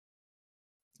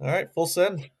All right, full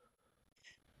send.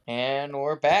 And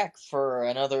we're back for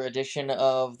another edition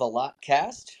of the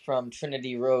Lotcast from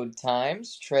Trinity Road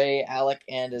Times. Trey, Alec,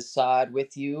 and Assad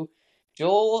with you.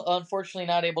 Joel, unfortunately,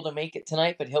 not able to make it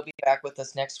tonight, but he'll be back with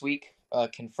us next week,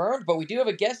 confirmed. But we do have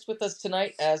a guest with us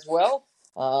tonight as well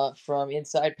from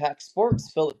Inside Pack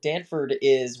Sports. Phillip Danford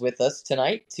is with us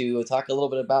tonight to talk a little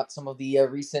bit about some of the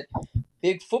recent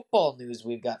big football news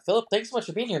we've got. Phillip, thanks so much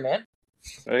for being here, man.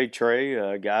 Hey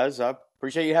Trey, guys, I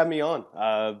appreciate you having me on.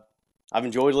 I've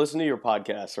enjoyed listening to your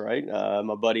podcast. Right,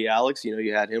 my buddy Alex,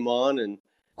 you had him on, and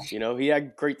he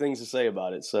had great things to say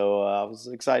about it. So I was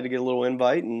excited to get a little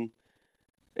invite and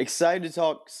excited to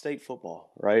talk state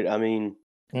football. Right, I mean,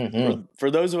 Mm-hmm.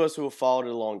 for those of us who have followed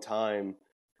it a long time,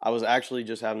 I was actually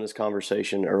just having this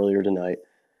conversation earlier tonight.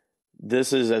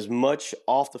 This is as much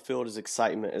off the field as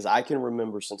excitement as I can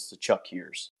remember since the Chuck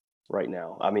years. Right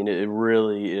now, I mean, it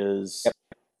really is. Yep.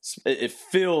 It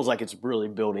feels like it's really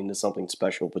building to something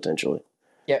special potentially.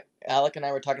 Yeah, Alec and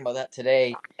I were talking about that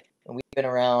today, and we've been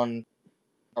around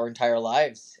our entire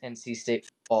lives NC State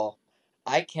football.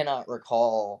 I cannot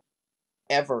recall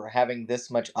ever having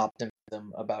this much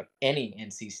optimism about any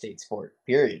NC State sport.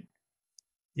 Period.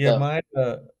 Yeah,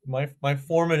 So, my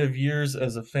formative years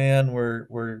as a fan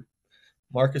were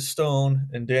Marcus Stone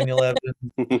and Daniel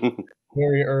Evans,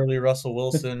 very early Russell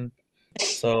Wilson.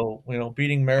 So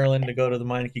beating Maryland to go to the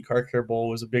Meineke Car Care Bowl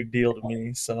was a big deal to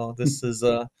me. So this is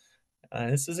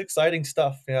exciting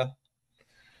stuff. Yeah.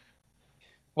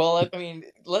 well, I mean,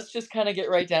 let's just kind of get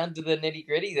right down to the nitty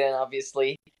gritty then.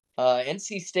 Obviously,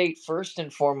 NC State first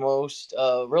and foremost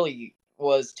really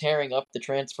was tearing up the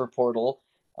transfer portal.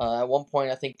 At one point,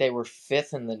 I think they were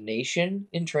fifth in the nation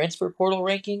in transfer portal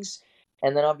rankings,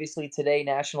 and then obviously today,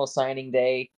 National Signing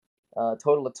Day,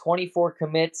 total of 24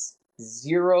 commits,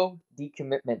 zero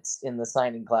decommitments in the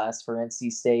signing class for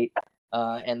NC State.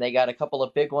 And they got a couple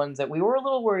of big ones that we were a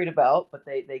little worried about, but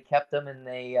they kept them and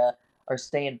they are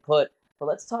staying put. But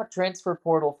let's talk transfer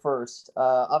portal first.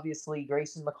 Obviously,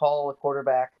 Grayson McCall, a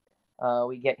quarterback.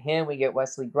 We get him. We get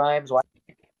Wesley Grimes,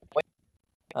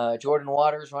 Jordan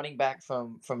Waters, running back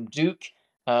from Duke.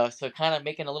 So kind of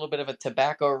making a little bit of a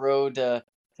tobacco road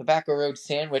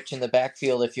sandwich in the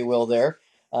backfield, if you will, there.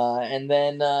 And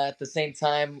then at the same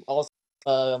time, also,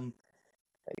 um,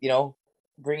 you know,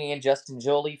 bringing in Justin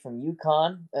Jolie from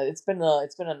UConn. It's been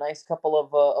a nice couple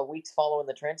of weeks following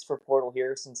the transfer portal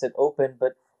here since it opened.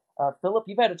 But Phillip,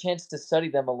 you've had a chance to study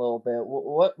them a little bit.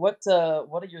 What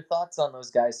are your thoughts on those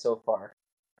guys so far?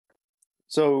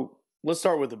 So let's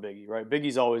start with the Biggie, right?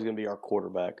 Biggie's always going to be our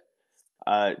quarterback.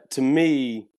 To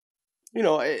me,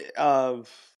 I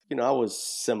was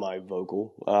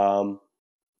semi-vocal.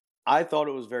 I thought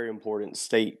it was very important.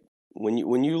 State when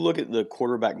you look at the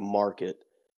quarterback market,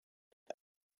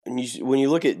 and when you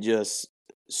look at just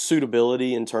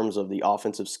suitability in terms of the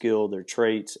offensive skill, their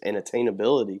traits, and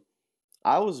attainability,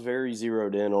 I was very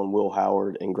zeroed in on Will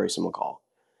Howard and Grayson McCall.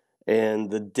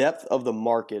 And the depth of the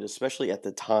market, especially at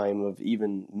the time of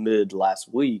even mid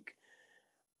last week,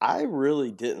 I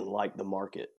really didn't like the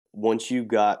market once you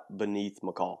got beneath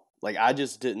McCall. Like, I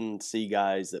just didn't see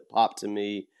guys that popped to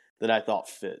me that I thought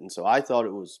fit. And so I thought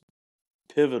it was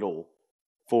pivotal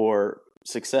for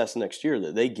success next year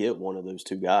that they get one of those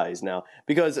two guys now,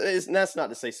 because that's not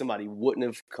to say somebody wouldn't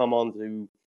have come onto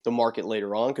the market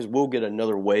later on, because we'll get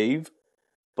another wave.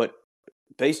 But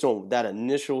based on that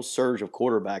initial surge of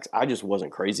quarterbacks, I just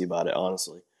wasn't crazy about it,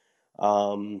 honestly.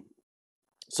 Um,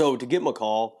 so to get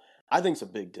McCall, I think it's a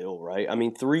big deal, right? I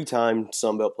mean, 3-time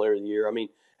Sun Belt Player of the Year. I mean,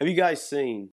 have you guys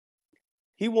seen?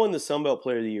 He won the Sun Belt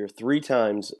Player of the Year 3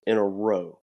 times in a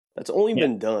row. That's only Yeah.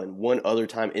 been done one other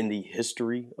time in the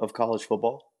history of college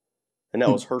football, and that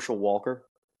was Herschel Walker.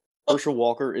 Herschel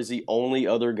Walker is the only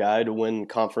other guy to win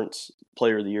Conference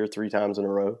Player of the Year 3 times in a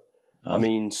row. I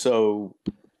mean, so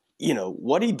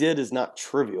what he did is not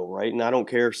trivial, right? And I don't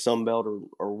care Sun Belt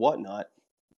or whatnot.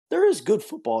 There is good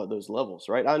football at those levels,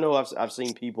 right? I know I've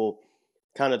seen people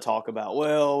kind of talk about,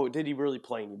 well, did he really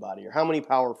play anybody, or how many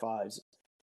Power Fives?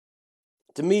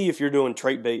 To me, if you're doing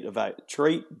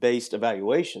trait-based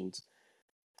evaluations,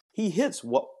 he hits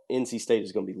what NC State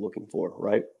is going to be looking for,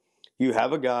 right? You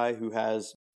have a guy who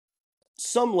has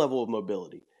some level of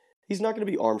mobility. He's not going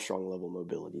to be Armstrong level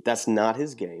mobility. That's not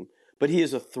his game, but he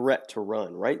is a threat to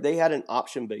run, right? They had an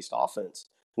option-based offense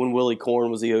when Willie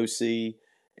Corn was the OC,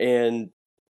 and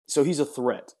so he's a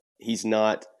threat. He's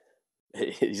not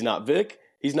Vic.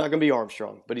 He's not going to be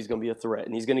Armstrong, but he's going to be a threat,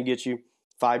 and he's going to get you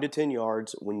 5 to 10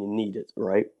 yards when you need it,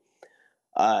 right?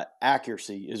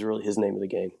 Accuracy is really his name of the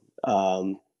game.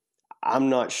 I'm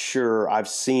not sure I've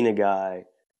seen a guy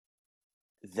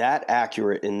that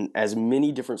accurate in as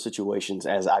many different situations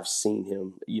as I've seen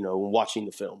him, watching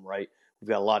the film, right? We've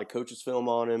got a lot of coaches' film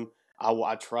on him.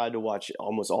 I tried to watch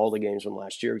almost all the games from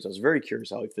last year because I was very curious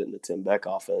how he fit in the Tim Beck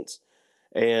offense.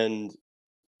 And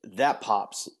that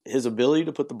pops. His ability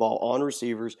to put the ball on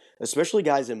receivers, especially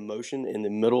guys in motion in the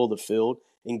middle of the field,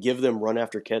 and give them run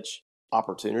after catch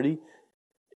opportunity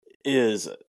is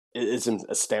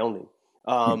astounding.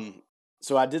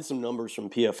 So I did some numbers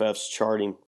from PFF's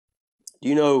charting. Do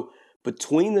you know,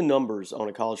 between the numbers on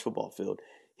a college football field,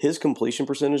 his completion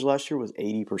percentage last year was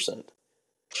 80%.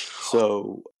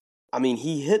 So, I mean,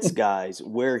 he hits guys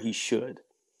where he should.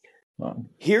 Wow.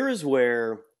 Here is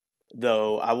where,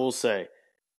 though, I will say,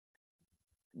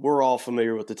 we're all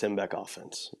familiar with the Tim Beck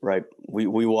offense, right?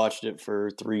 We watched it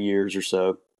for 3 years or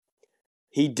so.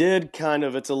 He did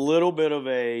it's a little bit of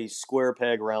a square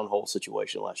peg, round hole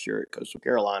situation last year at Coastal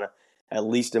Carolina, at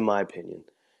least in my opinion.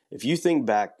 If you think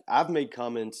back, I've made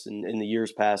comments in the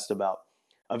years past about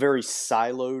a very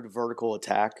siloed vertical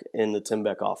attack in the Tim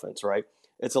Beck offense, right?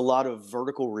 It's a lot of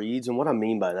vertical reads, and what I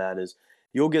mean by that is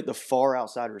you'll get the far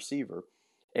outside receiver,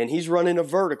 and he's running a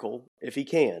vertical if he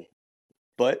can,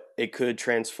 but it could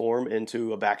transform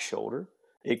into a back shoulder.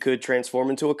 It could transform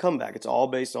into a comeback. It's all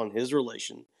based on his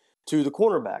relation to the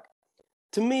cornerback.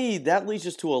 To me, that leads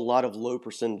us to a lot of low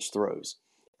percentage throws.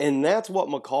 And that's what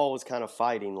McCall was kind of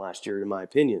fighting last year, in my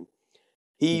opinion.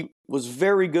 He was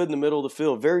very good in the middle of the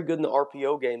field, very good in the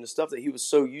RPO game, the stuff that he was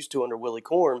so used to under Willie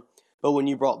Corn. But when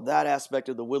you brought that aspect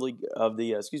of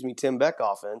the Tim Beck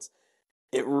offense,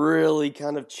 it really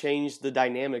kind of changed the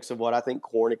dynamics of what I think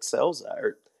Grayson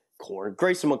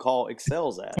McCall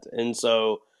excels at. And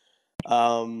so,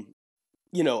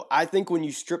 I think when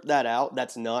you strip that out,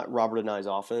 that's not Robert Anae's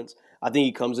offense. I think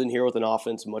he comes in here with an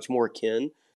offense much more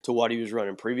akin to what he was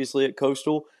running previously at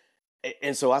Coastal.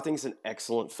 And so I think it's an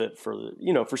excellent fit for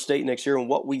State next year and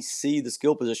what we see the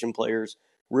skill position players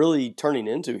really turning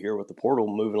into here with the portal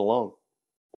moving along.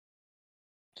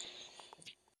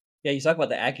 Yeah, you talk about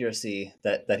the accuracy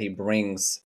that he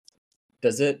brings.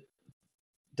 Does it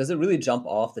really jump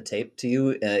off the tape to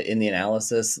you in the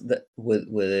analysis that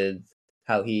with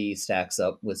how he stacks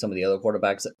up with some of the other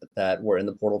quarterbacks that were in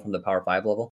the portal from the Power 5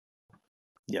 level?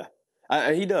 Yeah,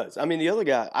 he does. I mean, the other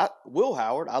guy, Will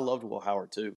Howard, I loved Will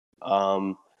Howard too.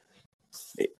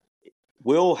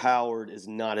 Will Howard is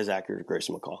not as accurate as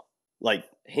Grayson McCall. Like,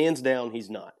 hands down, he's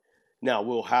not. Now,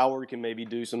 Will Howard can maybe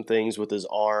do some things with his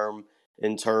arm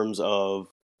in terms of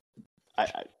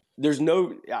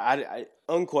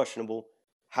unquestionable,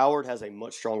 Howard has a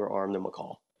much stronger arm than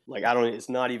McCall. Like, it's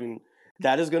not even,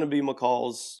 that is going to be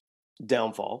McCall's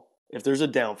downfall. If there's a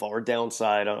downfall or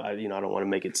downside, I don't want to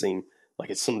make it seem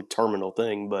like it's some terminal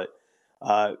thing, but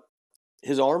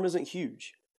his arm isn't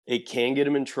huge. It can get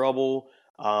him in trouble.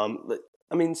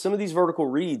 Some of these vertical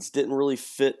reads didn't really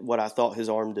fit what I thought his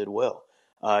arm did well.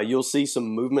 You'll see some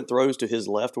movement throws to his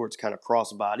left where it's kind of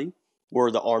cross body,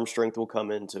 where the arm strength will come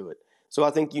into it. So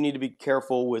I think you need to be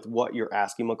careful with what you're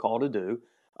asking McCall to do.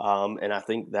 And I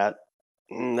think that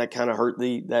kind of hurt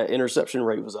that interception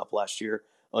rate was up last year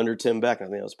under Tim Beck. I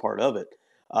think that was part of it.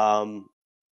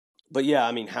 But yeah,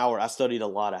 I mean, Howard, I studied a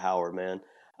lot of Howard, man.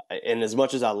 And as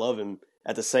much as I love him,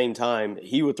 at the same time,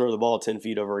 he would throw the ball 10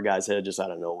 feet over a guy's head just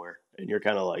out of nowhere. And you're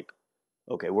kind of like,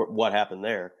 okay, what happened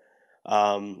there?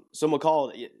 So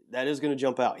McCall, that is going to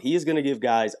jump out. He is going to give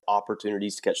guys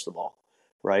opportunities to catch the ball,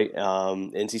 right?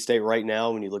 NC State right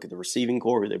now, when you look at the receiving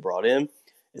core who they brought in,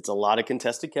 it's a lot of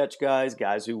contested catch guys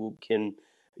who can,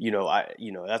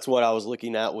 that's what I was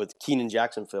looking at with Keenan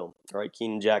Jackson film, right?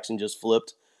 Keenan Jackson just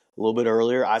flipped a little bit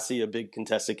earlier. I see a big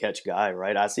contested catch guy,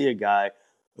 right? I see a guy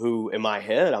who, in my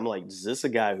head, I'm like, is this a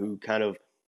guy who kind of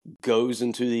goes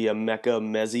into the Emeka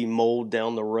Mezzi mold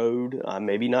down the road?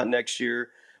 Maybe not next year,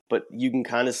 but you can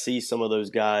kind of see some of those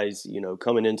guys,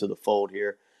 coming into the fold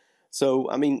here.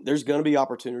 So, I mean, there's going to be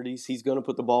opportunities. He's going to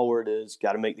put the ball where it is,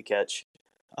 got to make the catch.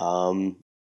 And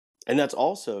that's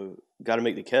also got to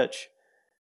make the catch.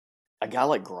 A guy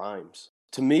like Grimes.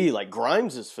 To me, like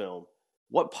Grimes' film,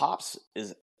 what pops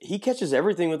is he catches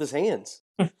everything with his hands.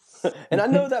 And I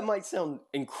know that might sound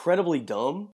incredibly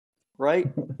dumb, right?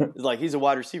 Like, he's a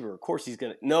wide receiver. Of course he's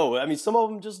going to. No, I mean, some of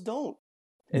them just don't.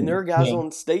 And there are guys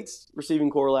on State's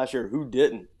receiving core last year who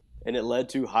didn't. And it led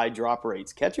to high drop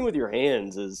rates. Catching with your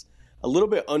hands is a little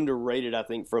bit underrated, I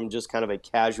think, from just kind of a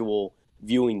casual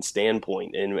viewing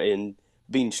standpoint. And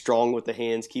being strong with the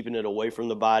hands, keeping it away from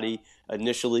the body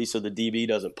initially so the DB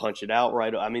doesn't punch it out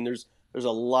right. I mean, there's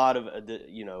a lot of,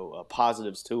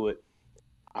 positives to it.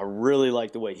 I really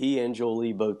like the way he and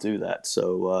Jolie both do that.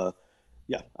 So,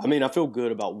 yeah, I mean, I feel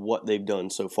good about what they've done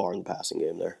so far in the passing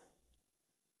game there.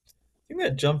 thing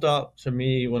that jumped out to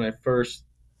me when I first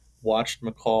watched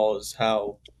McCall is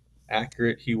how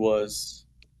accurate he was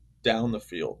down the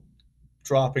field,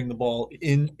 dropping the ball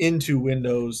into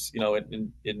windows,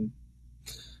 in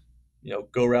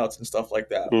go routes and stuff like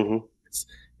that. Mm-hmm.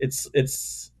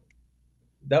 It's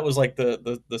that was like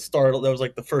the start. That was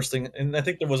like the first thing, and I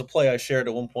think there was a play I shared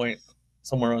at one point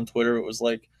somewhere on Twitter. It was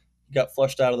like he got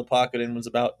flushed out of the pocket and was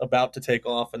about to take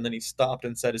off, and then he stopped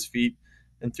and set his feet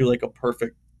and threw like a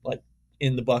perfect, like,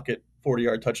 in the bucket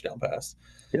 40-yard touchdown pass.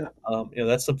 Yeah.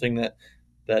 That's something that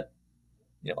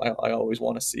I always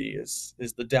want to see is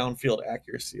the downfield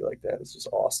accuracy like that is just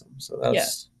awesome. So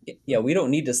that's Yeah, we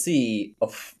don't need to see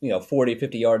 40,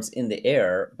 50 yards in the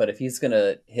air, but if he's going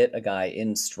to hit a guy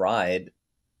in stride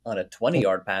on a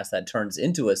 20-yard pass that turns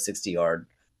into a 60-yard,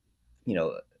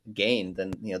 gain,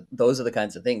 then those are the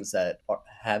kinds of things that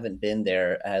haven't been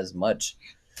there as much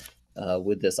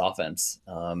with this offense,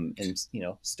 and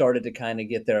started to kind of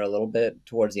get there a little bit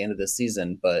towards the end of the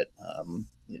season, but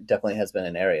it definitely has been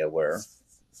an area where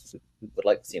we would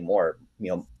like to see more.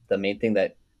 The main thing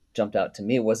that jumped out to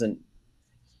me wasn't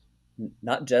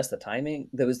not just the timing.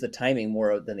 There was the timing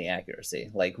more than the accuracy.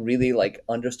 Like really, like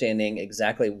understanding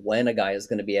exactly when a guy is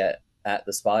going to be at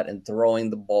the spot and throwing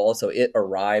the ball so it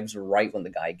arrives right when the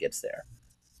guy gets there.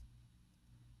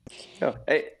 Yeah.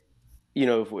 Hey,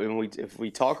 if we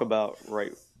talk about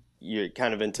your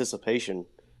kind of anticipation,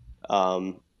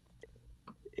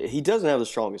 he doesn't have the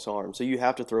strongest arm, so you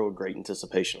have to throw a great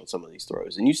anticipation on some of these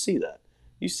throws, and you see that.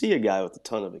 You see a guy with a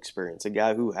ton of experience, a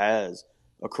guy who has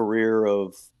a career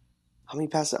of how many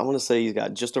passes? I want to say he's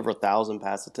got just over 1,000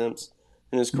 pass attempts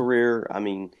in his career. I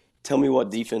mean, tell me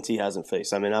what defense he hasn't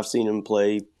faced. I mean, I've seen him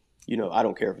play. I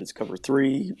don't care if it's cover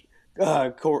 3,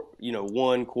 1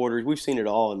 quarter. We've seen it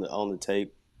all on the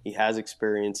tape. He has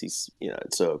experience.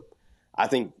 So I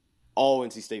think all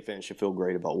NC State fans should feel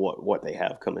great about what they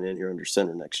have coming in here under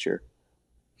center next year.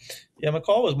 Yeah,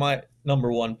 McCall was my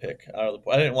number one pick out of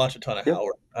the. I didn't watch a ton of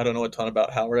Howard. I don't know a ton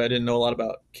about Howard. I didn't know a lot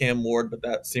about Cam Ward, but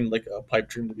that seemed like a pipe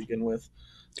dream to begin with.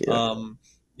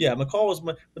 Yeah. McCall was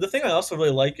my. But the thing I also really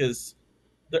like is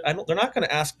they're not going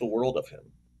to ask the world of him,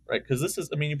 right? Because this is,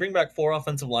 you bring back 4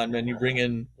 offensive linemen, you bring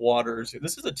in Waters.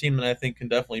 This is a team that I think can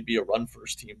definitely be a run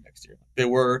first team next year. They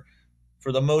were,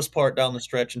 for the most part, down the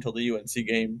stretch until the UNC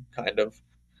game, kind of.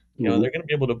 They're going to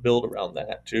be able to build around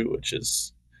that too, which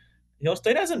is.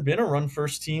 State hasn't been a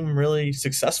run-first team really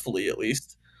successfully, at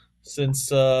least,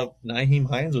 since Nyheim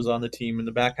Hines was on the team in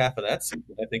the back half of that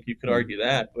season. I think you could argue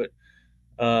that. But,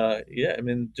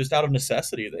 just out of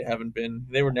necessity, they haven't been –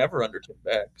 they were never under Tim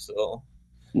Beck. So,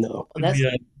 no. And that's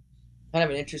kind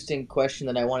of an interesting question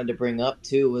that I wanted to bring up,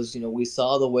 too, was, we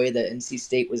saw the way that NC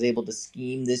State was able to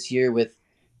scheme this year with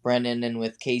Brennan and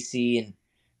with Casey,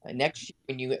 and next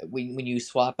year, when you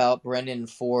swap out Brennan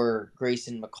for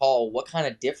Grayson McCall, what kind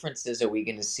of differences are we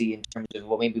going to see in terms of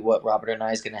what Robert and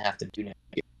I is going to have to do next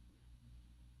year?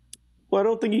 Well, I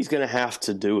don't think he's going to have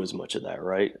to do as much of that,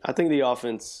 right? I think the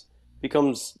offense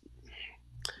becomes,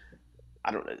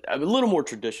 a little more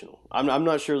traditional. I'm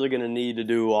not sure they're going to need to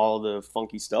do all the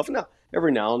funky stuff. Now,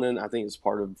 every now and then, I think it's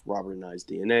part of Robert and I's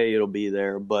DNA. It'll be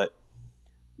there, but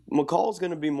McCall's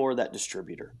going to be more of that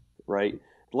distributor, right?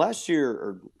 Last year,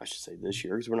 or I should say this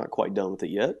year, because we're not quite done with it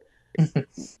yet,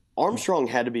 Armstrong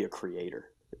had to be a creator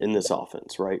in this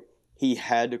offense, right? He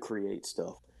had to create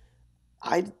stuff.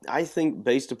 I think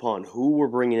based upon who we're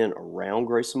bringing in around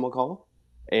Grayson McCall,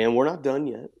 and we're not done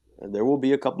yet, there will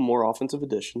be a couple more offensive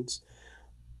additions,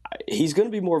 he's going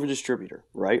to be more of a distributor,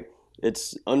 right?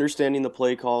 It's understanding the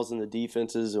play calls and the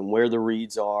defenses and where the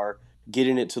reads are,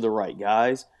 getting it to the right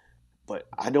guys. But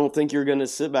I don't think you're going to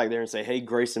sit back there and say, hey,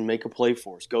 Grayson, make a play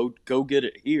for us. Go get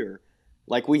it here.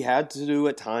 Like we had to do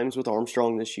at times with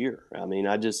Armstrong this year.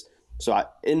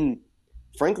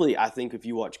 Frankly, I think if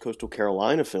you watch Coastal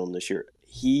Carolina film this year,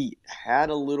 he had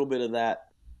a little bit of that,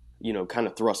 kind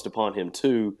of thrust upon him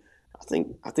too. I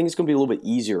think it's going to be a little bit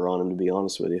easier on him, to be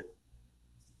honest with you.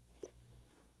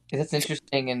 That's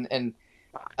interesting, and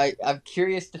I'm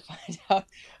curious to find out.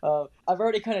 I've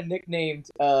already kind of nicknamed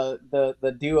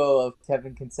the duo of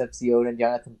Kevin Concepcion and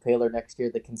Jonathan Taylor next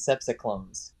year the Concepsa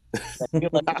clones. I feel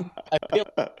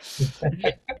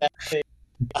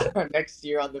like next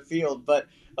year on the field. But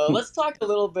let's talk a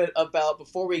little bit about,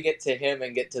 before we get to him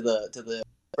and get to the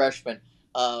freshman.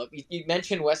 You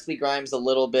mentioned Wesley Grimes a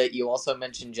little bit. You also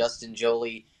mentioned Justin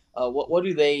Joly. What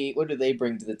do they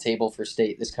bring to the table for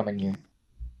State this coming year?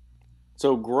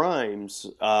 So Grimes,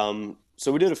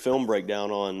 so we did a film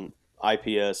breakdown on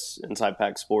IPS, Inside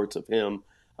Pack Sports, of him,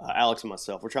 Alex and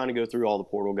myself. We're trying to go through all the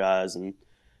portal guys and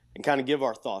and kind of give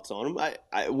our thoughts on him.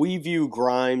 We view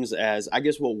Grimes as, I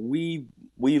guess, what we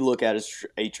look at as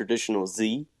a traditional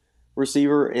Z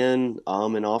receiver in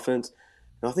an offense.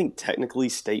 And I think technically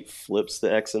State flips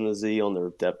the X and the Z on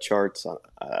their depth charts,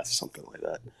 something like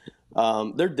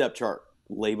that. Their depth chart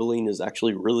labeling is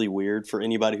actually really weird for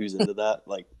anybody who's into that.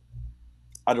 Like,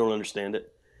 I don't understand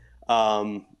it.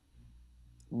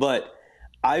 But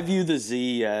I view the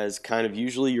Z as kind of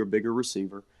usually your bigger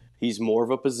receiver. He's more of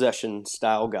a possession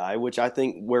style guy, which I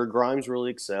think where Grimes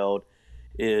really excelled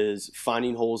is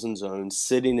finding holes in zones,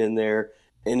 sitting in there,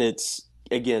 and it's,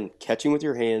 again, catching with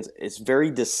your hands. It's very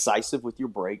decisive with your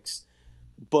breaks.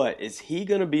 But is he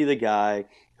going to be the guy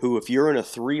who, if you're in a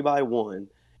 3-by-1,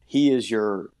 he is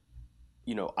your,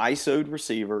 ISO'd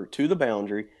receiver to the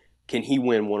boundary? Can he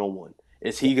win one-on-one?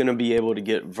 Is he going to be able to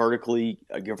get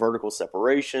vertical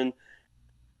separation?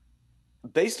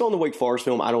 Based on the Wake Forest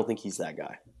film, I don't think he's that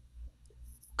guy.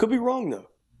 Could be wrong, though.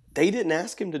 They didn't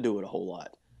ask him to do it a whole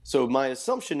lot. So my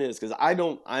assumption is, because I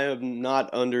am not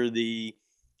under the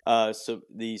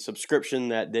subscription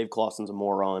that Dave Clawson's a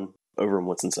moron over in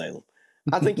Winston-Salem.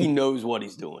 I think he knows what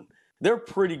he's doing. They're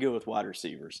pretty good with wide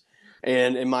receivers.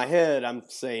 And in my head, I'm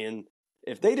saying,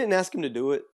 if they didn't ask him to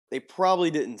do it, they probably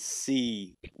didn't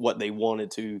see what they wanted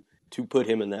to put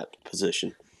him in that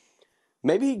position.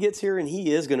 Maybe he gets here and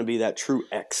he is going to be that true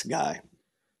X guy.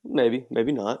 Maybe,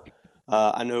 maybe not.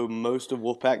 I know most of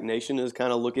Wolfpack Nation is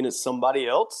kind of looking at somebody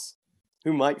else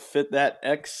who might fit that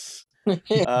X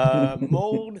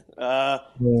mold.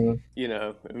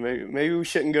 Maybe we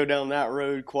shouldn't go down that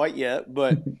road quite yet,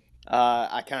 but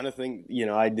I kind of think,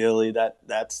 ideally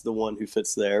that's the one who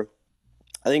fits there.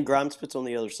 I think Grimes fits on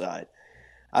the other side.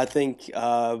 I think,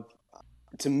 to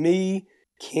me,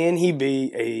 can he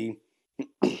be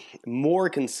a more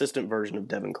consistent version of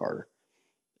Devin Carter?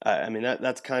 I mean,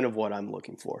 that's kind of what I'm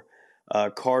looking for.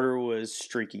 Carter was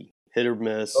streaky, hit or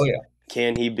miss. Oh, yeah.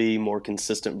 Can he be more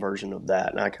consistent version of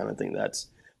that? And I kind of think that's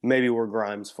maybe where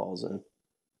Grimes falls in.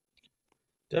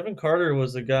 Devin Carter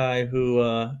was a guy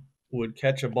who would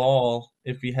catch a ball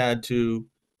if he had to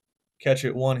catch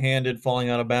it one-handed, falling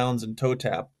out of bounds and toe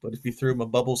tap. But if you threw him a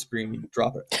bubble screen, he'd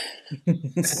drop it.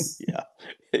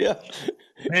 Yeah.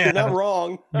 Man, you're not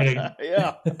wrong.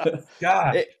 Yeah.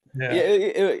 God.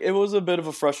 It was a bit of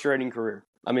a frustrating career.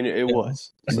 I mean, it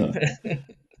was. So.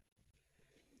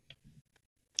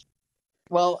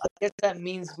 Well, I guess that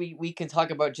means we can talk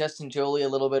about Justin Joly a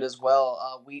little bit as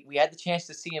well. We had the chance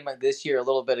to see him this year a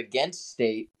little bit against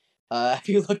State. Have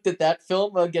you looked at that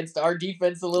film against our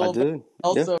defense a little bit? I did.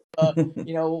 Also, what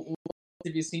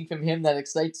have you seen from him that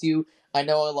excites you? I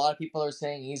know a lot of people are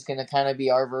saying he's going to kind of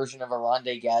be our version of a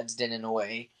Rondé Gadsden in a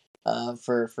way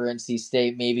for NC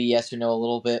State. Maybe yes or no a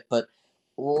little bit, but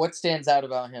what stands out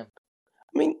about him?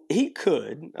 I mean, he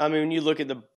could. I mean, when you look at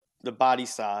the body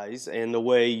size and the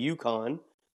way UConn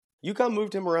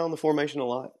moved him around the formation a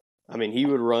lot. I mean, he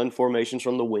would run formations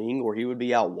from the wing or he would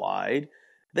be out wide.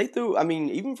 They threw, I mean,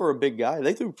 even for a big guy,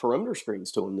 they threw perimeter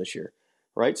screens to him this year,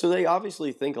 right? So they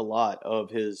obviously think a lot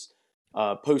of his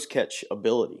post-catch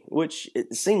ability, which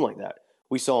it seemed like that.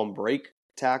 We saw him break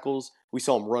tackles. We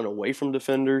saw him run away from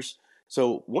defenders.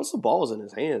 So once the ball was in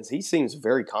his hands, he seems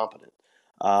very competent.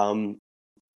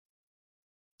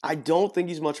 I don't think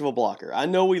he's much of a blocker. I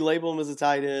know we label him as a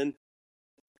tight end.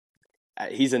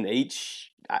 He's an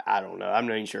H. I don't know. I'm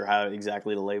not even sure how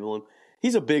exactly to label him.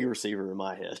 He's a big receiver in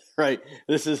my head, right?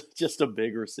 This is just a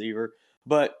big receiver.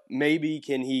 But maybe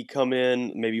can he come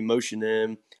in, maybe motion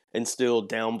in, and still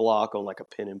down block on like a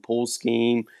pin and pull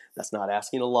scheme? That's not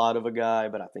asking a lot of a guy,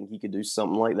 but I think he could do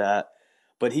something like that.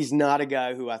 But he's not a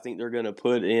guy who I think they're going to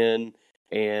put in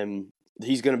and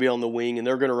he's going to be on the wing and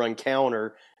they're going to run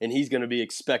counter and he's going to be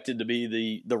expected to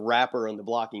be the wrapper on the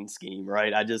blocking scheme,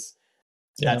 right?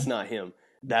 That's not him.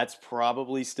 That's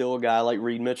probably still a guy like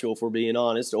Reed Mitchell, if we're being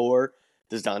honest. Or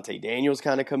does Dante Daniels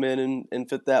kind of come in and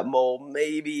fit that mold?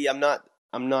 Maybe. I'm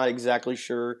not exactly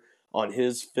sure on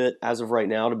his fit as of right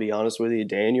now, to be honest with you,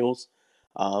 Daniels.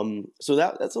 So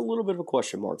that's a little bit of a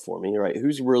question mark for me, right?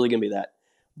 Who's really going to be that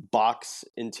box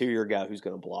interior guy who's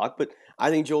going to block? But I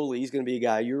think Joel Lee's going to be a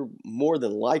guy you're more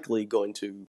than likely going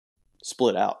to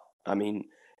split out. I mean,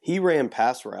 he ran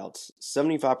pass routes.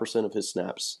 75% of his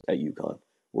snaps at UConn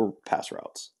were pass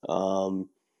routes.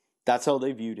 That's how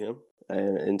they viewed him.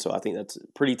 And so I think that's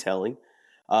pretty telling.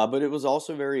 But it was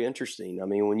also very interesting. I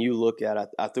mean, when you look at it,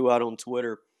 I threw out on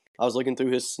Twitter, I was looking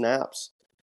through his snaps,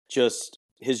 just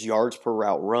his yards per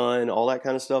route run, all that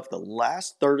kind of stuff. The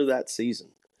last third of that season,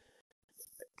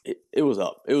 it was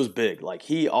up. It was big. Like,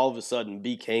 he all of a sudden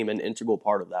became an integral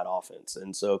part of that offense.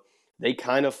 And so they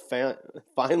kind of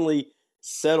finally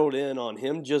settled in on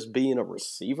him just being a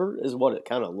receiver is what it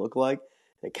kind of looked like.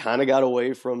 They kind of got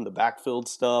away from the backfield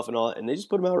stuff and all, and they just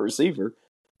put him out at receiver.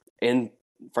 And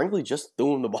frankly, just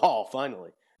threw him the ball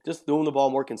finally. Just threw him the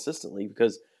ball more consistently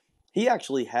because he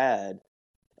actually had,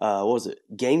 what was it,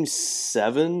 game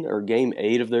 7 or game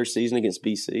 8 of their season against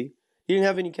BC. He didn't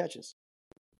have any catches.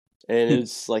 And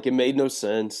it's like it made no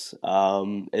sense.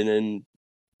 And then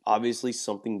obviously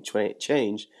something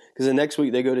changed because the next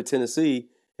week they go to Tennessee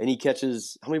and he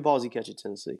catches, how many balls he catch at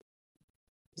Tennessee?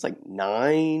 It's like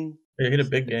 9. He hit a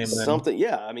big game then. Something,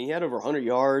 yeah. I mean, he had over 100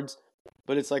 yards,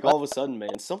 but it's like all of a sudden,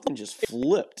 man, something just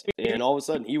flipped, and all of a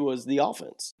sudden he was the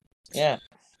offense. Yeah.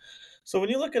 So when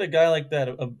you look at a guy like that,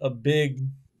 a big,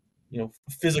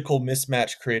 physical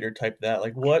mismatch creator type that,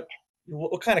 like what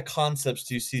kind of concepts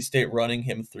do you see State running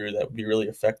him through that would be really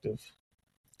effective?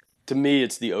 To me,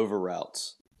 it's the over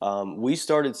routes. We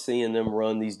started seeing them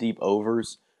run these deep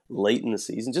overs late in the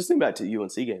season. Just think back to the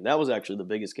UNC game. That was actually the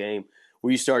biggest game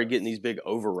where you started getting these big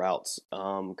over routes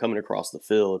coming across the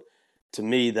field. To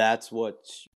me, that's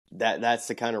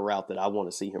the kind of route that I want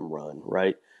to see him run,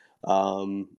 right?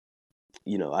 I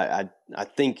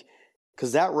think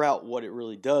because that route, what it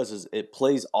really does is it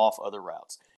plays off other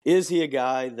routes. Is he a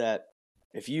guy that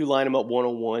if you line him up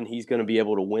one-on-one, he's going to be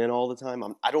able to win all the time?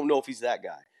 I don't know if he's that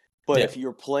guy. But if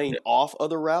you're playing off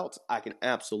other routes, I can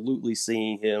absolutely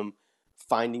see him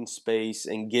finding space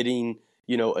and getting,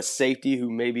 a safety who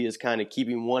maybe is kind of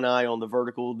keeping one eye on the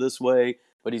vertical this way,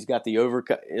 but he's got the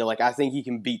overcut. I think he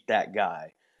can beat that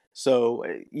guy. So,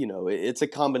 it's a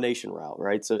combination route,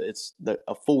 right? So it's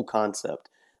a full concept.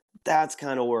 That's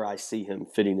kind of where I see him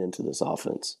fitting into this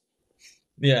offense.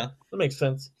 Yeah, that makes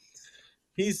sense.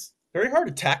 He's very hard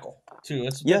to tackle too.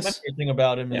 That's my favorite thing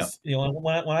about him is when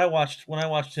I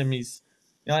watched him, he's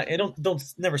I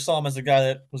never saw him as a guy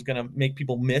that was going to make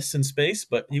people miss in space,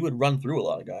 but he would run through a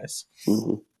lot of guys.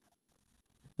 Mm-hmm.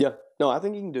 Yeah, no, I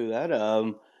think he can do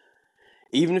that.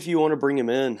 Even if you want to bring him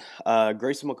in,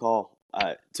 Grayson McCall,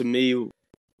 to me,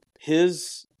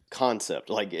 his concept,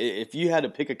 like if you had to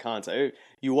pick a concept,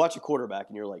 you watch a quarterback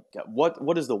and you're like,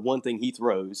 what is the one thing he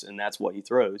throws? And that's what he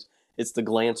throws. It's the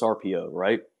glance RPO,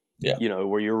 right? Yeah.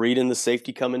 Where you're reading the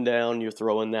safety coming down, you're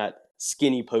throwing that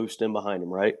skinny post in behind him,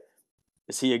 right?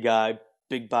 Is he a guy,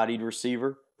 big-bodied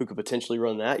receiver who could potentially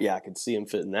run that? Yeah, I could see him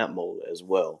fit in that mold as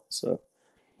well. So,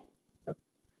 I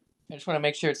just want to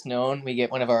make sure it's known. We get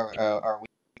one of our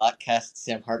Lotcast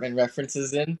Sam Hartman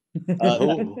references in.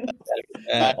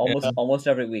 Almost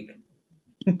every week.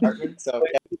 Hartman, so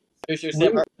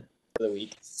Sam Hartman for the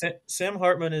week. Sam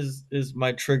Hartman is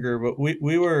my trigger, but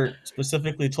we were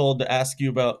specifically told to ask you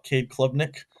about Cade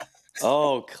Klubnik.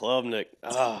 Oh, Klubnik.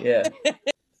 Yeah.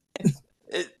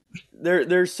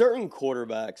 There's certain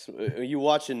quarterbacks you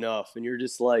watch enough and you're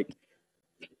just like,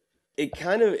 it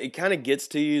kind of gets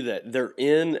to you that they're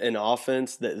in an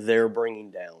offense that they're bringing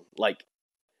down. Like,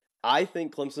 I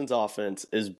think Clemson's offense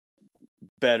is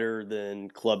better than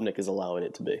Klubnik is allowing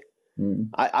it to be. Mm.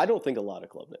 I don't think a lot of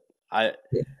Klubnik.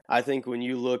 I think when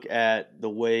you look at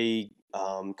the way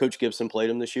Coach Gibson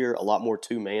played him this year, a lot more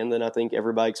two-man than I think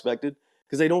everybody expected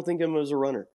because they don't think of him as a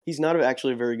runner. He's not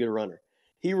actually a very good runner.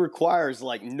 He requires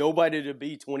like nobody to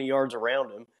be 20 yards around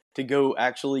him to go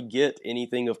actually get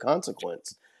anything of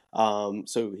consequence.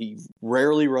 So he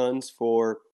rarely runs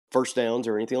for first downs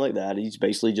or anything like that. He's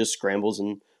basically just scrambles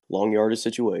in long yardage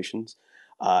situations.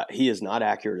 He is not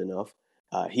accurate enough.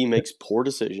 He makes poor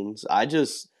decisions. I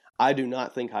do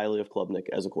not think highly of Klubnik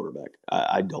as a quarterback.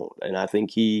 I don't. And I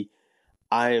think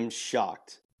I am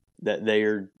shocked that they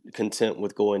are content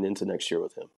with going into next year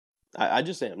with him. I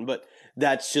just am. But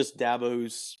that's just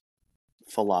Dabo's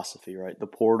philosophy, right? The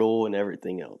portal and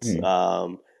everything else.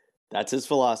 That's his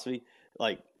philosophy.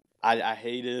 Like, I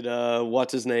hated,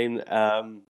 what's his name?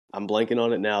 I'm blanking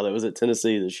on it now. That was at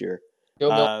Tennessee this year.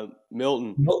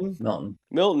 Milton.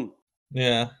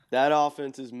 Yeah. That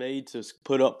offense is made to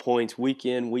put up points week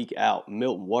in, week out.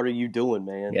 Milton, what are you doing,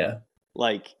 man? Yeah.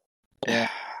 Like, yeah.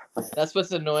 That's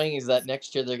what's annoying is that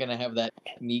next year they're going to have that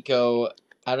Nico.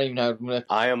 I don't even know.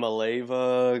 I am a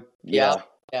Leva. Yeah.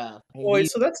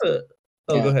 Wait, so that's a.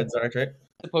 Oh, go ahead, sorry, Trey.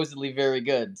 Supposedly very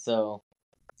good. So.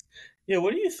 Yeah,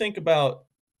 what do you think about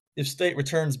if State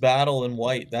returns Battle and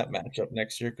White that matchup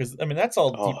next year? Because I mean that's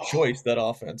all deep choice, that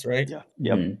offense, right? Yeah.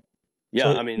 Yep. Mm-hmm.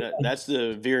 Yeah, so, I mean that's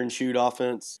the veer and shoot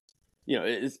offense.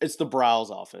 It's the Browse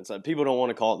offense. People don't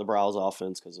want to call it the Browse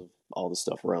offense because of all the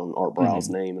stuff around Art Brow's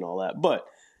name and all that. But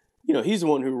he's the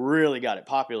one who really got it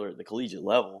popular at the collegiate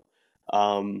level.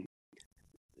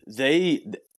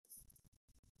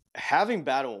 Having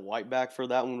Battle and White back for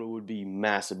that one would be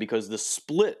massive because the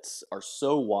splits are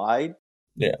so wide.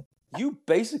 Yeah. you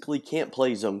basically can't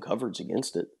play zone coverage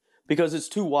against it because it's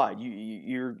too wide.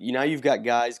 Now you've got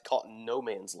guys caught in no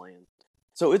man's land.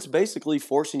 So it's basically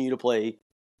forcing you to play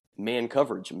man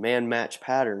coverage, man match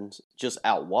patterns just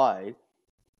out wide.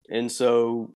 And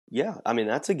so, yeah, I mean,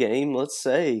 that's a game, let's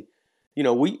say,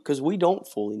 because we don't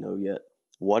fully know yet.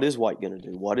 What is White going to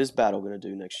do? What is Battle going to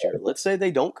do next year? Let's say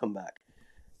they don't come back.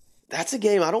 That's a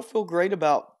game I don't feel great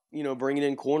about, bringing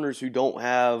in corners who don't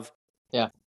have,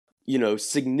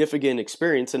 significant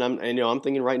experience. And I'm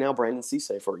thinking right now, Brandon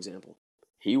Cisse, for example,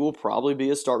 he will probably be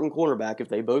a starting cornerback if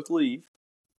they both leave.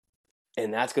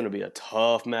 And that's going to be a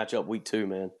tough matchup week 2,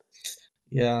 man.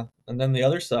 Yeah, and then the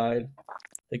other side,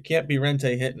 they can't be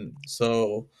Rente hitting.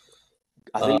 So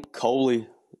I think Coley,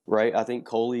 right? I think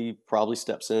Coley probably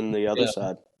steps in the other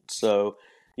side. So,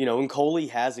 and Coley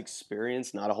has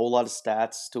experience, not a whole lot of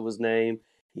stats to his name.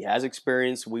 He has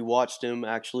experience. We watched him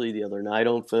actually the other night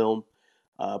on film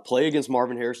play against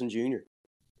Marvin Harrison Jr.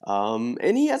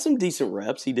 And he had some decent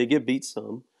reps. He did get beat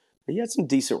some, but he had some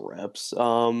decent reps.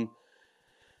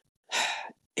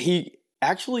 He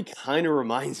actually kind of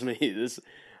reminds me this.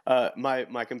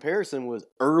 My comparison was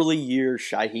early year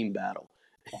Shaheem Battle,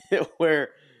 where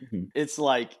it's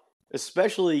like,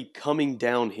 especially coming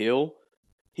downhill,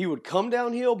 he would come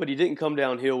downhill, but he didn't come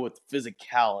downhill with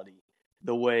physicality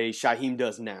the way Shaheem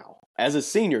does now. As a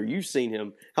senior, you've seen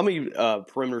him. How many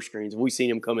perimeter screens have we seen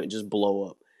him come in and just blow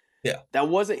up? Yeah. That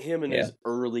wasn't him in his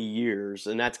early years,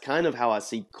 and that's kind of how I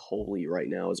see Coley right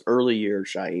now, is early year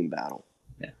Shaheem Battle.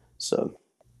 Yeah. So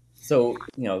talk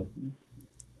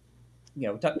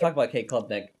about Kate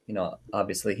Klubnik.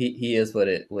 Obviously he is what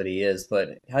he is.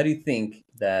 But how do you think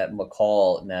that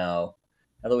McCall now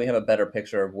that we have a better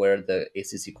picture of where the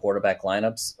ACC quarterback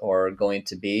lineups are going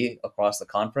to be across the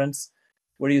conference,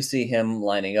 where do you see him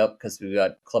lining up? Because we've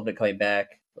got Klubnik coming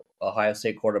back, Ohio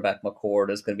State quarterback McCord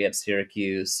is going to be at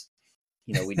Syracuse.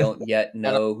 We don't yet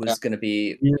know who's going to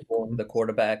be the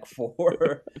quarterback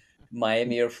for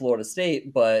Miami or Florida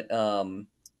State, but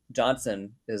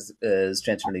Johnson is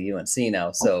transferring to UNC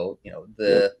now, so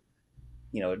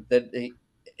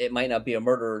it might not be a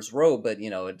murderer's row, but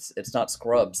it's not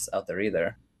scrubs out there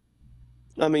either.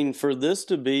 I mean, for this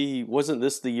to be, wasn't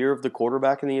this the year of the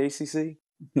quarterback in the ACC?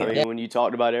 I mean, when you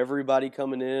talked about everybody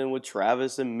coming in with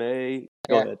Travis and May,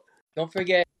 go ahead. Don't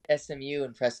forget SMU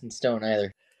and Preston Stone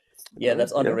either. Yeah,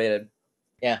 that's underrated.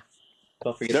 Yeah.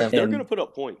 Don't forget them. They're going to put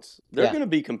up points. They're going to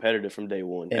be competitive from day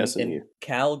one. SMU. And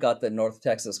Cal got the North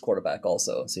Texas quarterback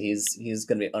also, so he's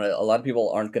going to be. A lot of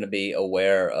people aren't going to be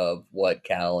aware of what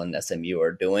Cal and SMU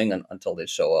are doing until they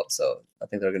show up. So I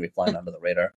think they're going to be flying under the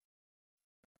radar.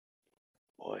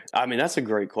 Boy, I mean, that's a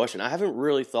great question. I haven't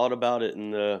really thought about it in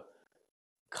the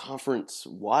conference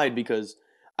wide because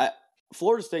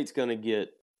Florida State's going to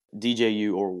get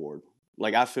DJU or Ward.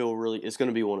 Like, I feel really it's going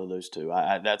to be one of those two.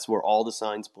 That's where all the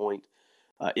signs point.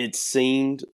 It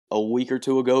seemed a week or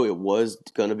two ago it was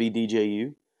going to be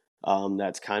DJU.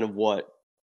 That's kind of what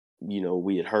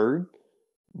we had heard.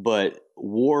 But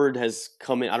Ward has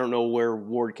come in. I don't know where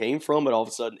Ward came from, but all of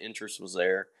a sudden interest was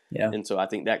there. Yeah. And so I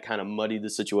think that kind of muddied the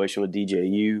situation with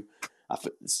DJU.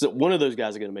 So one of those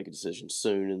guys are going to make a decision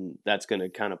soon, and that's going to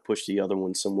kind of push the other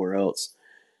one somewhere else.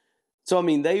 So, I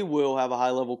mean, they will have a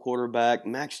high-level quarterback.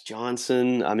 Max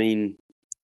Johnson, I mean,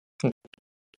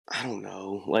 I don't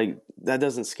know. Like, that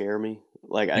doesn't scare me.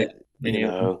 Like,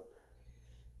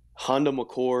 Honda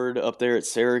McCord up there at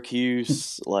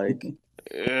Syracuse, like,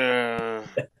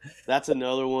 that's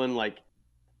another one. Like,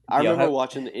 I remember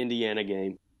watching the Indiana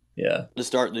game to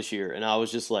start this year, and I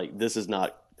was just like, this is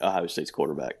not Ohio State's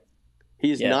quarterback.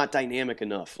 He is not dynamic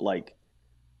enough. Like,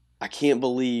 I can't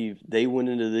believe they went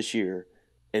into this year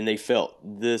and they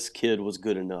felt this kid was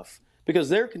good enough because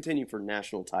they're contending for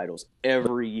national titles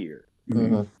every year.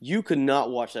 Mm-hmm. You could not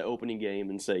watch that opening game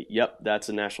and say, "Yep, that's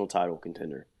a national title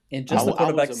contender." And just the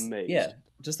quarterbacks, I was amazed.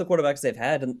 Just the quarterbacks they've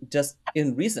had, and just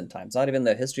in recent times, not even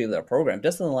the history of their program,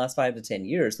 just in the last 5 to 10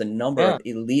 years, the number of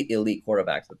elite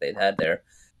quarterbacks that they've had there,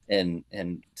 and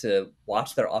to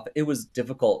watch their offense, it was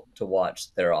difficult to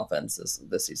watch their offenses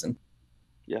this season.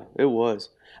 Yeah, it was.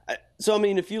 So, I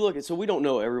mean, if you look at, so we don't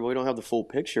know everybody, we don't have the full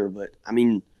picture, but I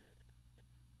mean,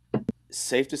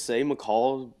 safe to say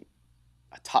McCall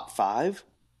a top 5,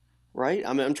 right?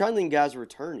 I mean, I'm trying to think guys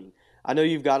returning. I know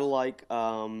you've got to like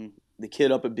the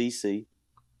kid up at BC.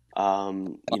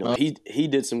 He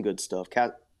did some good stuff.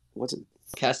 What's it?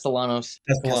 Castellanos,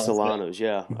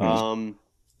 yeah. I'm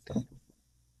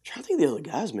trying to think of the other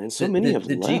guys, man. So many of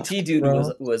them left. The GT dude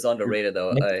was underrated,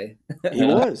 though. He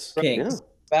was. Kings. Yeah.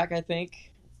 Back, I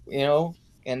think, and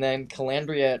then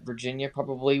Calandria at Virginia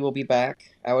probably will be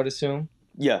back, I would assume.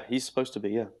 Yeah, he's supposed to be,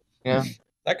 yeah. Yeah.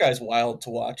 That guy's wild to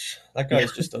watch. That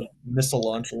guy's just a missile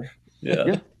launcher. Yeah.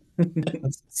 Yeah.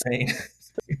 That's insane.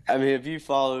 I mean, if you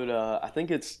followed, I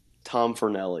think it's Tom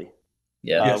Fernelli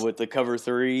Yeah. Yes. with the cover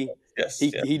three. Yes.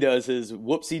 He does his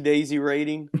whoopsie daisy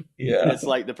rating, and Yeah. it's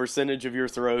like the percentage of your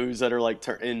throws that are like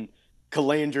and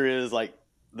Calandria is like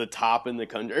the top in the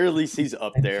country, or at least he's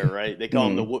up there, right? They call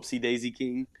him the whoopsie daisy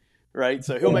king, right?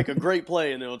 So he'll make a great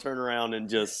play and then he'll turn around and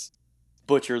just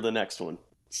butcher the next one.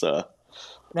 So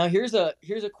Now here's a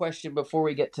question before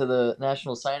we get to the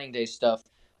National Signing Day stuff.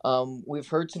 We've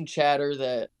heard some chatter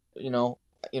that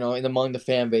in among the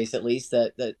fan base at least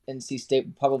that NC State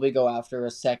would probably go after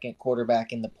a second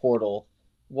quarterback in the portal.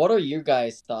 What are your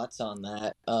guys' thoughts on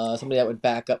that? Somebody that would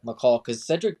back up McCall, because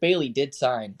Cedric Bailey did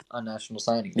sign on National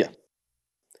Signing Day.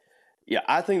 Yeah,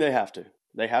 I think they have to.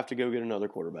 They have to go get another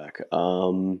quarterback.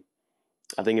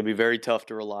 I think it'd be very tough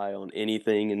to rely on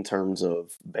anything in terms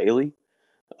of Bailey.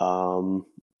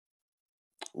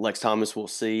 Lex Thomas, we'll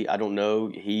see. I don't know.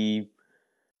 He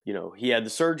had the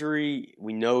surgery.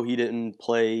 We know he didn't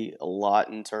play a lot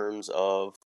in terms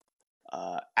of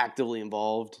actively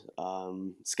involved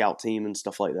scout team and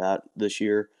stuff like that this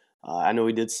year. I know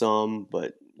he did some,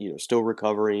 but still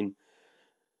recovering.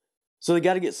 So they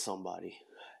got to get somebody.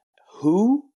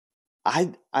 Who?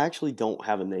 I actually don't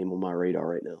have a name on my radar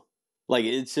right now. Like,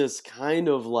 it's just kind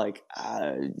of like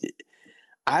I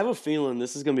have a feeling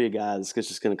this is going to be a guy that's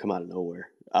just going to come out of nowhere.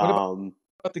 What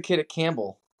about the kid at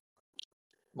Campbell?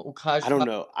 I don't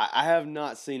know. I have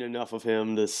not seen enough of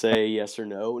him to say yes or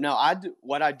no. Now,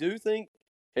 what I do think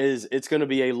is it's going to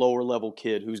be a lower level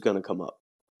kid who's going to come up.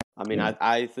 I mean,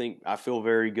 I think I feel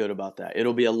very good about that.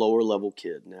 It'll be a lower level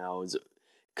kid. Now, is it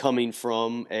coming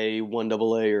from a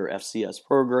 1AA or FCS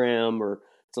program or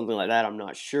something like that? I'm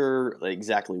not sure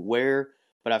exactly where,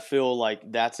 but I feel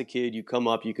like that's a kid you come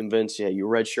up, you convince, you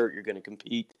redshirt, you're going to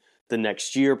compete the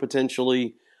next year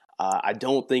potentially. I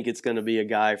don't think it's going to be a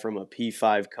guy from a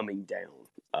P5 coming down,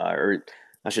 or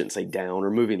I shouldn't say down,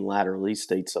 or moving laterally.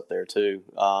 State's up there too.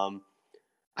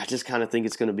 I just kind of think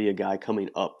it's going to be a guy coming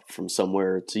up from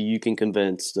somewhere so you can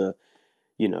convince to,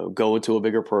 go into a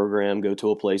bigger program, go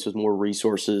to a place with more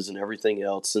resources and everything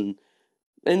else,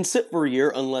 and sit for a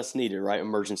year unless needed, right?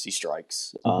 Emergency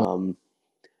strikes. But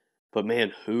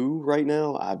man, who right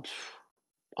now?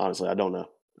 Honestly, I don't know.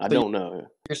 I don't know.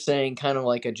 You're saying kind of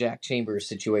like a Jack Chambers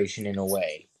situation in a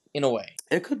way.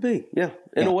 It could be, yeah.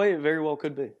 In a way, it very well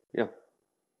could be, yeah.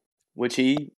 Which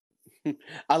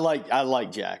I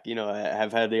like Jack. I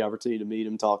have had the opportunity to meet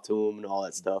him, talk to him, and all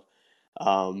that stuff.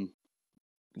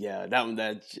 Yeah,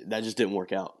 that just didn't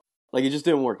work out. Like, it just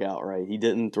didn't work out, right? He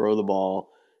didn't throw the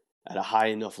ball at a high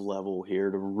enough level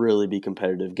here to really be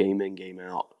competitive game in, game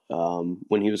out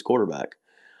when he was quarterback,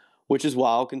 which is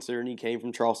wild considering he came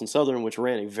from Charleston Southern, which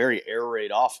ran a very air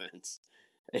raid offense.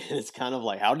 And it's kind of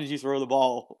like, how did you throw the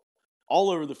ball all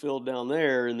over the field down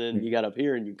there, and then you got up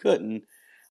here and you couldn't?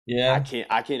 Yeah.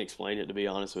 I can't explain it, to be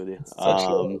honest with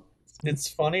you. It's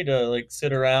funny to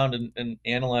sit around and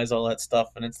analyze all that stuff,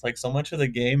 and it's like so much of the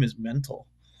game is mental.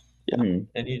 Yeah.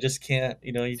 And you just can't,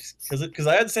 because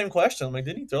I had the same question. I'm like,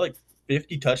 didn't he throw like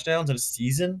 50 touchdowns in a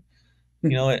season?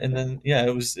 And then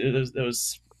it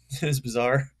was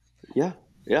bizarre. Yeah.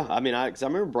 I mean, I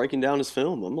remember breaking down his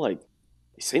film. I'm like,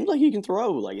 he seems like he can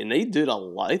throw. And they did a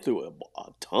lot. They threw a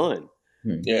ton.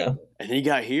 Yeah. And he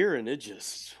got here, and it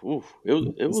just,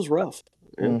 it was rough.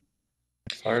 Yeah.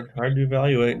 It's hard to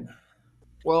evaluate.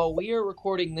 Well, we are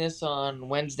recording this on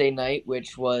Wednesday night,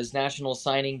 which was National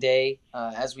Signing Day.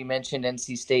 As we mentioned,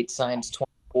 NC State signs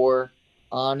 24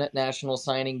 on National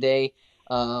Signing Day.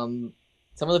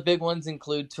 Some of the big ones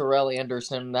include Terrell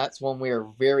Anderson. That's one we are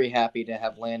very happy to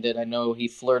have landed. I know he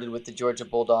flirted with the Georgia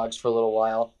Bulldogs for a little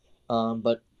while,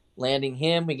 but landing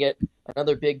him, we get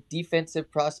another big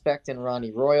defensive prospect in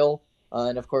Ronnie Royal.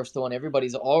 And, of course, the one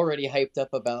everybody's already hyped up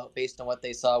about based on what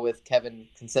they saw with Kevin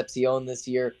Concepcion this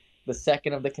year, the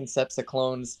second of the Concepsa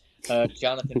clones,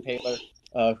 Jonathan Paler,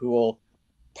 who will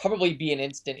probably be an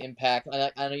instant impact.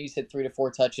 I know you said 3 to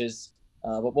 4 touches,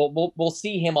 but we'll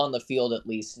see him on the field at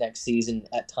least next season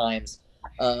at times.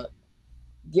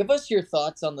 Give us your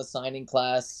thoughts on the signing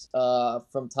class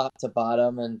from top to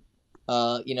bottom, and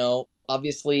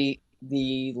obviously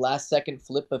the last second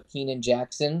flip of Keenan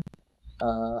Jackson.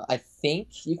 I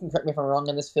think you can correct me if I'm wrong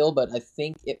on this, Phil, but I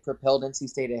think it propelled NC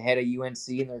State ahead of UNC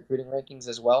in the recruiting rankings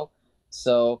as well.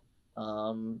 So,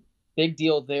 big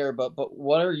deal there. But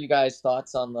what are you guys'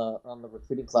 thoughts on the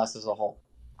recruiting class as a whole?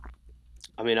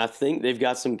 I mean, I think they've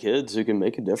got some kids who can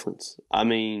make a difference. I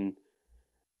mean,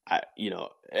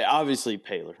 obviously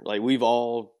Paler. Like, we've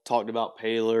all talked about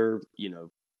Paler,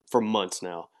 for months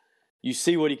now. You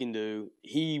see what he can do.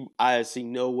 I see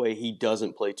no way he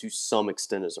doesn't play to some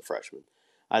extent as a freshman.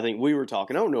 I think we were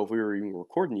talking. I don't know if we were even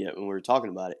recording yet when we were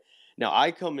talking about it. Now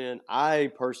I come in.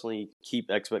 I personally keep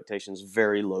expectations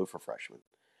very low for freshmen.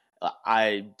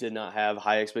 I did not have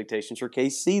high expectations for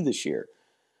KC this year,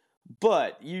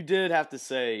 but you did have to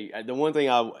say the one thing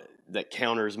that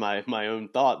counters my own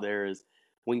thought there is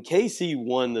when KC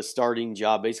won the starting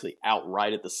job basically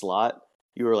outright at the slot.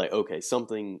 You were like, okay,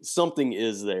 something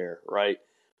is there, right?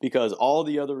 Because all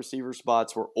the other receiver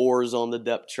spots were oars on the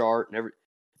depth chart and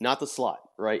not the slot,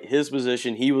 right? His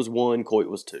position, he was 1, Coit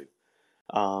was 2.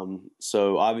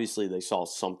 So obviously they saw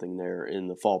something there in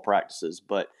the fall practices,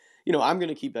 but I'm going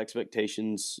to keep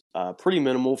expectations pretty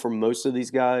minimal for most of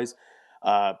these guys.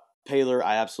 Paylor,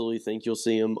 I absolutely think you'll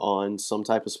see him on some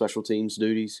type of special teams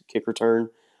duties, kick return.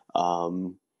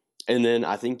 And then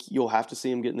I think you'll have to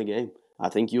see him get in the game. I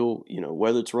think you'll,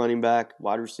 whether it's running back,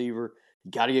 wide receiver,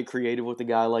 you got to get creative with a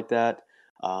guy like that.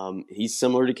 He's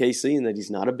similar to KC in that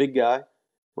he's not a big guy,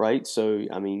 right? So,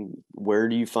 I mean, where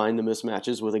do you find the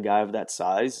mismatches with a guy of that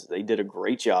size? They did a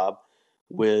great job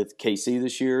with KC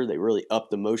this year. They really upped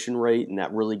the motion rate, and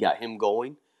that really got him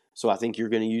going. So I think you're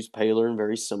going to use Paylor in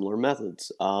very similar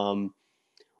methods.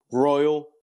 Royal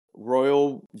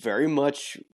very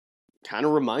much kind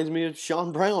of reminds me of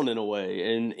Sean Brown in a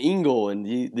way, and Engel, and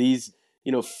these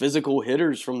physical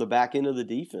hitters from the back end of the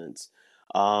defense.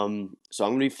 So I'm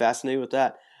going to be fascinated with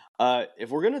that. If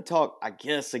we're going to talk, I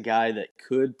guess, a guy that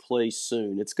could play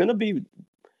soon, it's going to be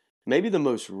maybe the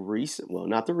most recent. Well,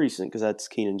 not the recent because that's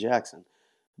Keenan Jackson,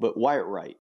 but Wyatt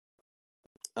Wright.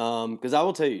 Because I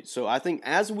will tell you, so I think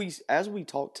as we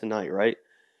talk tonight, right?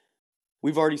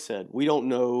 We've already said we don't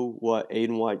know what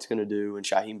Aiden White's going to do and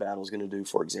Shaheem Battle's going to do,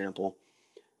 for example.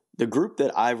 The group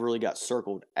that I've really got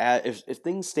circled, if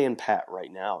things stand pat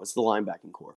right now, it's the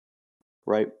linebacking core,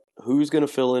 right? Who's going to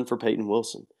fill in for Peyton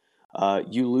Wilson?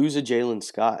 You lose a Jalen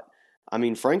Scott. I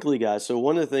mean, frankly, guys, so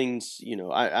one of the things,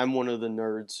 I'm one of the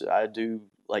nerds. I do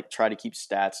try to keep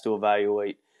stats to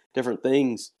evaluate different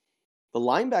things. The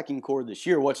linebacking core this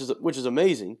year, which is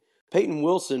amazing, Peyton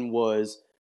Wilson was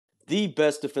the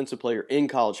best defensive player in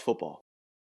college football.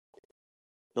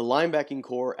 The linebacking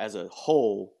core as a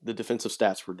whole, the defensive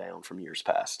stats were down from years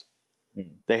past.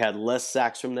 Mm-hmm. They had less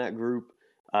sacks from that group.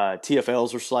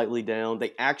 TFLs were slightly down.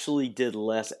 They actually did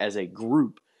less as a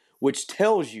group, which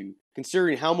tells you,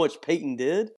 considering how much Peyton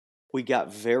did, we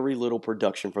got very little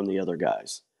production from the other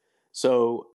guys.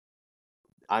 So,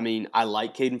 I mean, I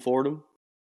like Caden Fordham.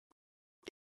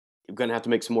 You're going to have to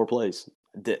make some more plays.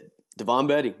 Devon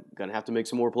Betty, going to have to make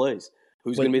some more plays.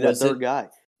 Who's going to be that third guy?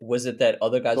 Was it that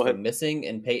other guys were missing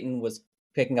and Peyton was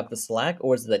picking up the slack, or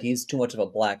was it that he's too much of a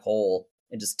black hole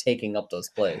and just taking up those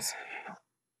plays?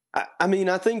 I mean,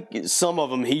 I think some of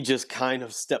them he just kind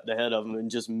of stepped ahead of them and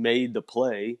just made the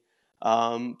play.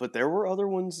 But there were other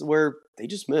ones where they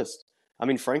just missed. I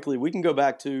mean, frankly, we can go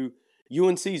back to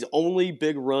UNC's only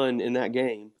big run in that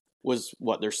game was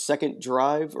their second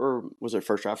drive, or was their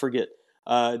first drive? I forget.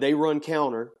 They run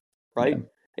counter, right? Yeah.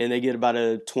 And they get about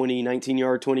a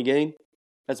 19-yard 20 gain.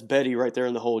 That's Betty right there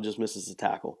in the hole, just misses the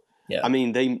tackle. Yeah. I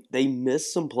mean, they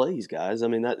missed some plays, guys. I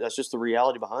mean, that's just the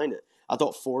reality behind it. I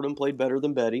thought Fordham played better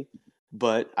than Betty,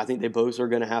 but I think they both are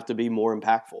going to have to be more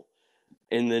impactful.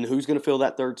 And then who's going to fill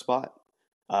that third spot?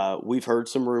 We've heard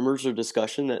some rumors or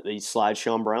discussion that they slide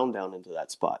Sean Brown down into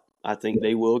that spot. I think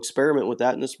they will experiment with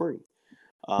that in the spring.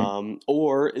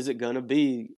 Or is it going to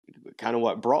be kind of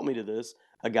what brought me to this,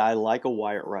 a guy like a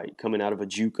Wyatt Wright coming out of a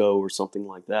JUCO or something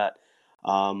like that?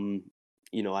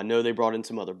 I know they brought in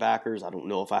some other backers. I don't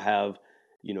know if I have,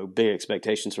 big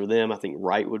expectations for them. I think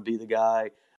Wright would be the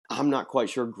guy. I'm not quite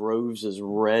sure Groves is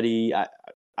ready.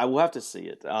 I will have to see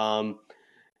it.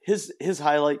 His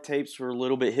highlight tapes were a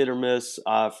little bit hit or miss,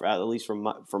 at least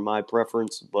for my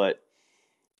preference. But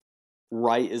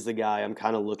Wright is the guy I'm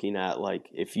kind of looking at. Like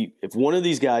if one of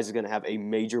these guys is going to have a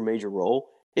major role,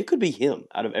 it could be him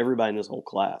out of everybody in this whole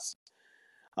class.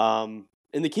 In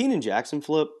the Keenan Jackson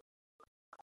flip,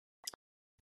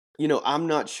 I'm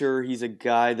not sure he's a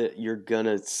guy that you're going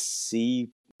to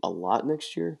see a lot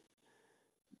next year.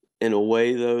 In a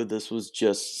way, though, this was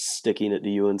just sticking it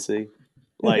to UNC.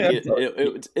 Like it's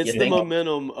the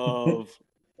momentum of.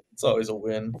 It's always a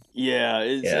win. Yeah,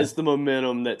 it's the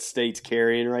momentum that State's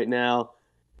carrying right now,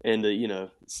 and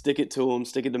stick it to them,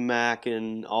 stick it to Mac,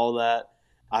 and all that.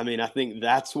 I mean, I think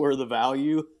that's where the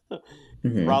value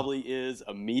probably is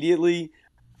immediately.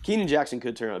 Keenan Jackson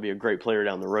could turn out to be a great player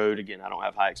down the road. Again, I don't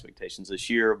have high expectations this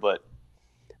year, but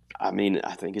I mean,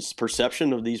 I think it's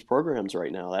perception of these programs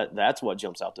right now. That's what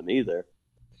jumps out to me there.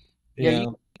 Yeah,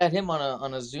 you had him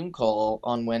on a Zoom call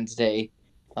on Wednesday,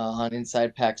 on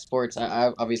Inside Pack Sports.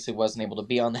 I obviously wasn't able to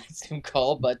be on that Zoom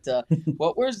call, but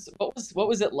what was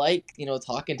it like,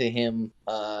 talking to him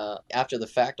after the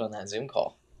fact on that Zoom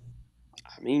call?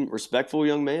 I mean, respectful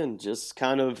young man. Just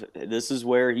kind of, this is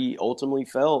where he ultimately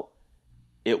felt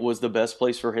it was the best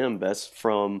place for him, best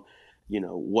from,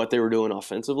 what they were doing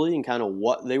offensively and kind of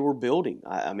what they were building.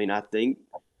 I mean, I think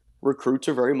recruits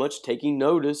are very much taking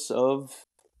notice of,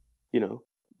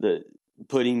 the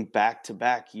putting back to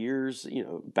back years,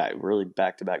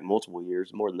 back to back multiple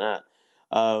years, more than that,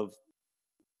 of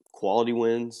quality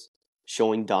wins,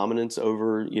 showing dominance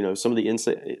over, some of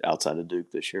the outside of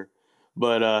Duke this year.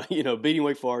 But, beating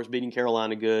Wake Forest, beating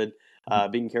Carolina good,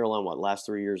 beating Carolina, last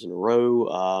 3 years in a row.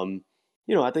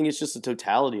 I think it's just the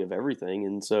totality of everything.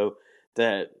 And so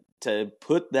that to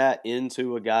put that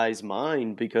into a guy's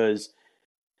mind, because,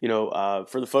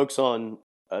 for the folks on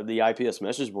the IPS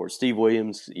message board, Steve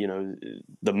Williams,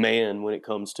 the man when it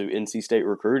comes to NC State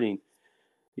recruiting,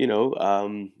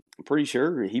 I'm pretty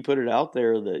sure he put it out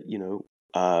there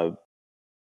that,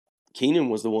 Keenan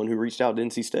was the one who reached out to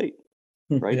NC State,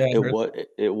 right? Yeah,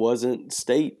 It wasn't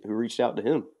State who reached out to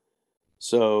him.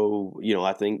 So,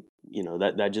 I think,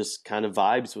 that just kind of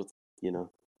vibes with,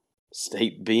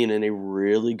 State being in a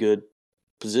really good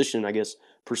position, I guess,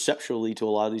 perceptually to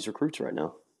a lot of these recruits right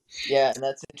now. Yeah, and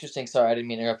that's interesting. Sorry, I didn't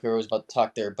mean to interrupt you. I was about to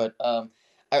talk there, but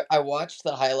I watched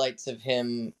the highlights of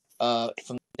him from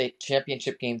the state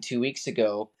championship game 2 weeks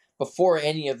ago before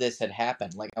any of this had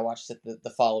happened. Like, I watched it the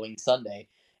following Sunday,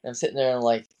 and I'm sitting there and I'm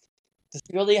like, does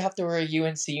he really have to wear a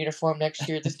UNC uniform next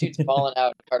year? This dude's balling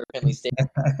out at Carter Finley State.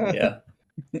 Yeah.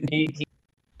 He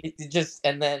just,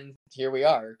 and then here we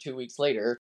are 2 weeks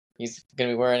later. He's going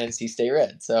to be wearing NC State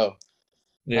red. So,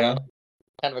 I don't yeah. know,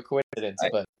 kind of a coincidence,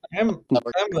 but I'm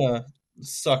a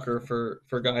sucker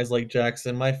for guys like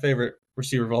Jackson. My favorite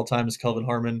receiver of all time is Kelvin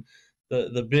Harmon.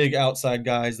 The big outside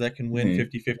guys that can win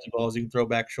 50-50 balls you can throw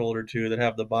back shoulder to, that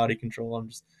have the body control.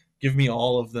 Just give me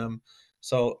all of them.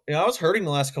 So, I was hurting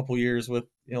the last couple of years with,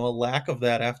 a lack of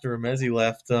that after Emezi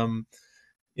left.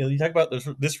 You talk about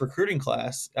this recruiting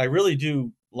class. I really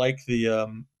do like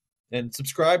and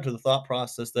subscribe to the thought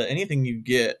process that anything you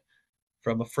get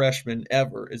from a freshman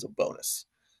ever is a bonus.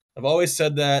 I've always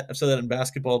said that. I've said that in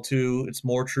basketball too. It's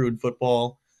more true in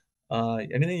football.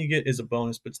 Anything you get is a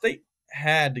bonus. But State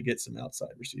had to get some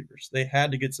outside receivers. They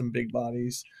had to get some big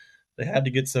bodies. They had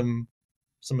to get some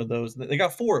of those. They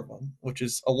got 4 of them, which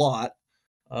is a lot.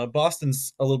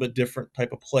 Boston's a little bit different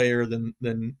type of player than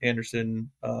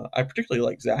Anderson. I particularly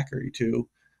like Zachary too.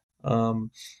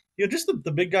 Just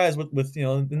the big guys with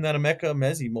in that Emeka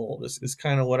Emezi mold is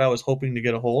kind of what I was hoping to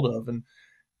get a hold of. And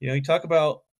you talk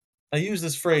about, I used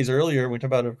this phrase earlier when we talk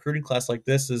about a recruiting class like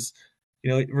this is,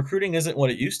 recruiting isn't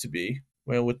what it used to be.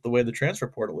 Well, with the way the transfer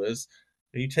portal is,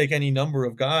 you take any number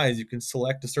of guys, you can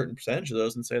select a certain percentage of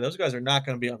those and say those guys are not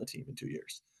going to be on the team in 2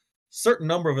 years. A certain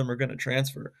number of them are going to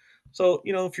transfer. So,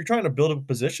 if you're trying to build a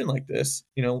position like this,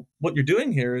 what you're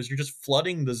doing here is you're just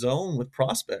flooding the zone with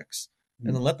prospects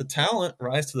and then let the talent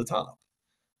rise to the top.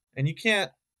 And you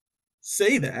can't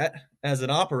say that as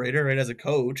an operator, right, as a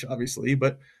coach, obviously,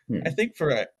 but I think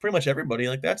for pretty much everybody,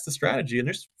 like, that's the strategy. And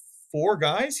there's 4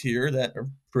 guys here that are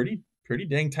pretty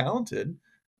dang talented.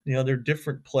 They're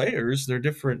different players, they're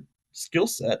different skill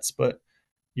sets, but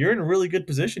you're in a really good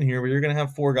position here where you're going to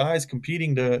have 4 guys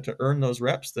competing to earn those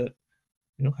reps that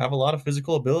have a lot of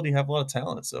physical ability, have a lot of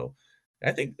talent. So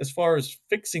I think as far as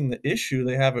fixing the issue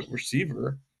they have at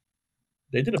receiver,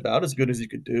 they did about as good as you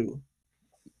could do.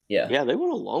 Yeah. Yeah, they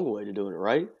went a long way to doing it,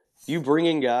 right? You bring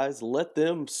in guys, let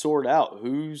them sort out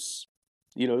who's,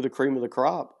 the cream of the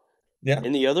crop. Yeah.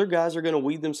 And the other guys are going to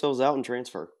weed themselves out and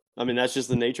transfer. I mean, that's just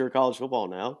the nature of college football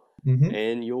now. Mm-hmm.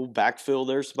 And you'll backfill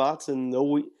their spots and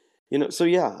they'll, so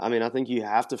yeah, I mean, I think you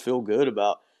have to feel good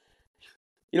about,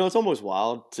 it's almost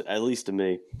wild, at least to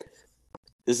me.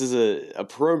 This is a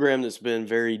program that's been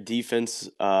very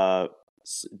defensive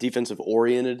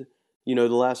oriented, the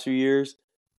last few years.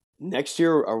 Next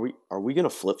year, are we going to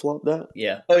flip flop that?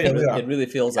 Yeah. Oh, yeah, It really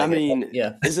feels like I mean,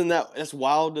 yeah. Isn't that's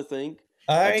wild to think?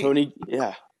 I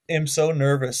yeah. am so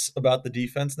nervous about the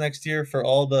defense next year for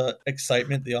all the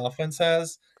excitement the offense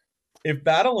has. If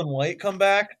Battle and White come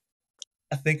back,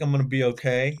 I think I'm going to be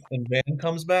okay. And Van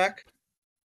comes back.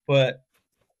 But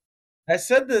I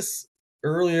said this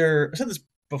earlier. I said this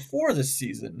before this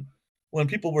season when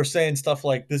people were saying stuff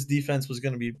like this defense was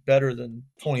going to be better than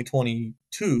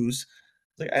 2022's.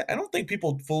 Like, I don't think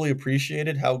people fully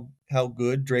appreciated how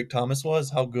good Drake Thomas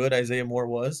was, how good Isaiah Moore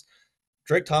was.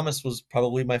 Drake Thomas was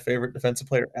probably my favorite defensive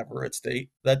player ever at State.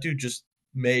 That dude just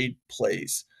made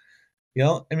plays.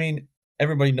 I mean,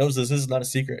 everybody knows this. This is not a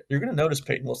secret. You're going to notice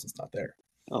Peyton Wilson's not there.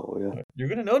 Oh yeah. You're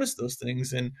going to notice those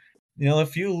things, and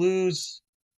if you lose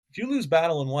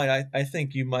Battle and White, I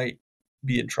think you might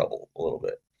be in trouble a little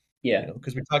bit. Yeah.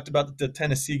 Because we talked about the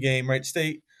Tennessee game, right?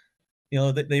 State,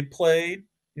 they played.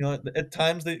 At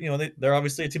times they're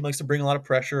obviously a team that likes to bring a lot of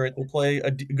pressure. Right? They play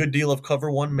a good deal of cover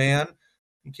one man.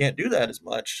 You can't do that as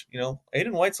much.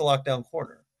 Aiden White's a lockdown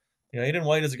corner. Aiden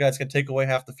White is a guy that's going to take away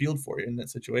half the field for you in that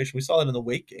situation. We saw that in the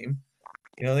Wake game.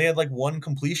 They had like one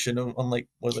completion on like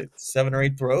 7 or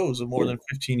 8 throws of more than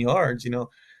 15 yards.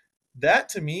 That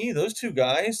to me, those two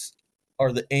guys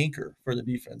are the anchor for the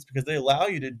defense because they allow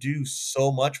you to do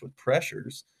so much with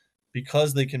pressures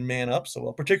because they can man up so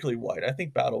well, particularly White. I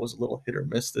think Battle was a little hit or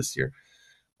miss this year.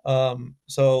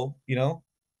 So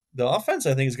the offense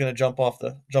I think is going to jump off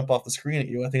the screen at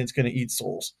you. I think it's going to eat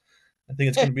souls. I think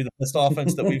it's going to be the best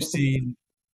offense that we've seen.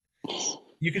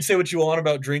 You can say what you want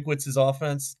about Drinkwitz's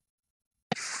offense.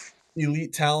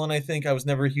 Elite talent, I think. I was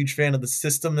never a huge fan of the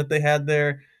system that they had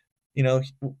there.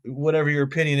 Whatever your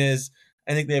opinion is,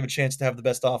 I think they have a chance to have the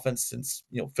best offense since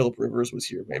Phillip Rivers was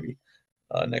here maybe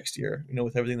next year.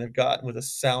 With everything they've got with a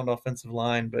sound offensive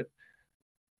line, but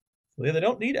they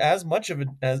don't need as much of a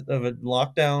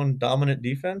lockdown dominant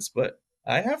defense. But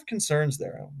I have concerns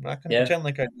there. I'm not going to pretend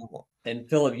like I don't. And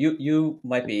Phillip, you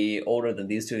might be older than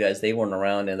these two guys. They weren't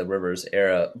around in the Rivers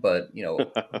era, but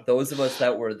those of us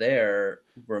that were there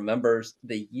remember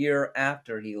the year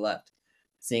after he left,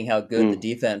 seeing how good the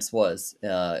defense was.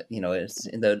 It's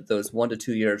in those 1 to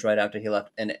 2 years right after he left,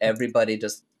 and everybody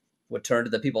just would turn to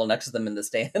the people next to them in the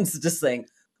stands, just saying,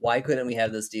 "Why couldn't we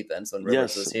have this defense when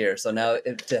Rivers was here?" So now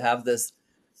to have this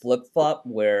flip-flop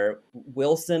where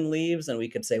Wilson leaves and we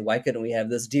could say, why couldn't we have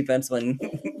this defense when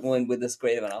with this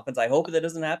great of an offense? I hope that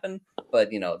doesn't happen, but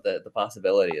the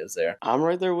possibility is there. I'm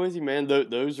right there with you, man.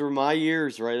 Those were my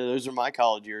years, right? Those are my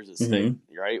college years at State,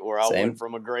 right? Where I went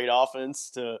from a great offense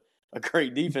to a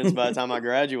great defense by the time I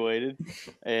graduated.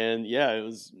 And yeah, it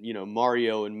was,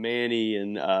 Mario and Manny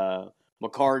and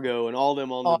McCargo and all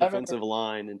them on the defensive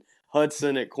line and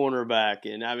Hudson at cornerback.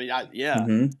 And I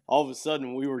mean, all of a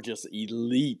sudden we were just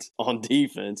elite on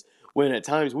defense when at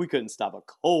times we couldn't stop a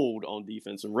cold on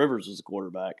defense and Rivers was a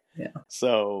quarterback. Yeah.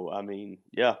 So, I mean,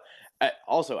 yeah.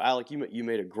 Also, Alec, you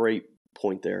made a great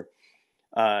point there.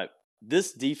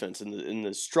 This defense and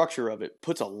the structure of it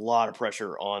puts a lot of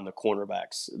pressure on the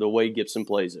cornerbacks, the way Gibson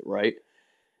plays it, right?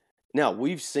 Now,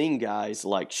 we've seen guys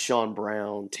like Sean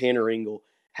Brown, Tanner Ingle,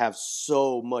 have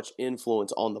so much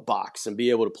influence on the box and be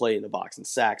able to play in the box and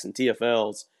sacks and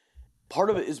TFLs. Part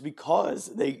of it is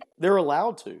because they're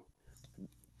allowed to.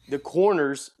 The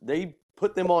corners, they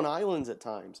put them on islands at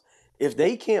times. If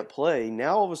they can't play,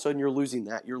 now all of a sudden you're losing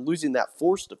that. You're losing that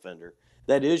force defender.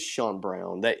 That is Sean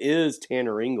Brown. That is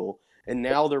Tanner Ingle. And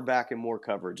now they're back in more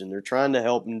coverage and they're trying to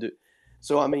help them do.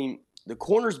 So, I mean, the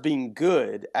corners being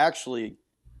good actually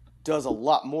does a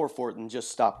lot more for it than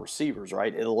just stop receivers,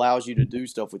 right? It allows you to do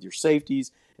stuff with your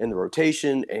safeties and the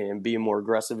rotation and being more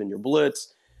aggressive in your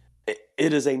blitz.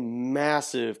 It is a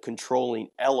massive controlling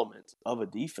element of a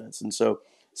defense. And so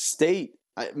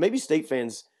maybe State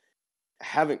fans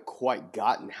haven't quite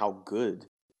gotten how good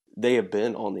they have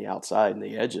been on the outside and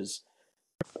the edges.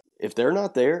 If they're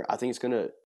not there, I think it's going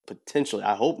to potentially,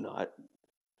 I hope not,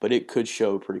 but it could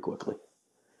show pretty quickly.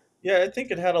 Yeah, I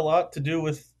think it had a lot to do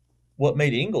with what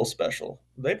made Ingle special.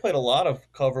 They played a lot of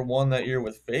cover one that year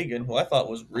with Fagan, who I thought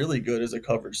was really good as a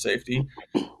coverage safety,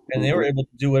 and they were able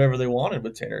to do whatever they wanted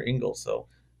with Tanner Ingle. So,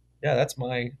 yeah,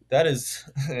 that is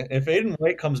if Aiden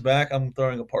White comes back, I'm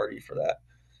throwing a party for that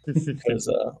because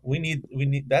we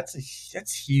need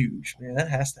that's huge, man. That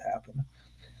has to happen.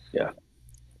 Yeah,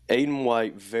 Aiden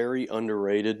White very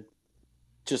underrated,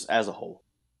 just as a whole.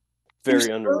 Very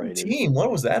underrated. Third team.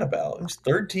 What was that about? It was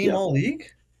third team all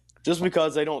league. Just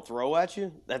because they don't throw at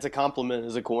you, that's a compliment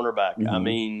as a cornerback. I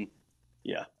mean,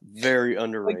 yeah, very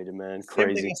underrated, man.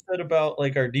 Crazy. Same thing I said about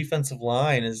our defensive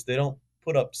line is they don't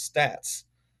put up stats.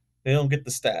 They don't get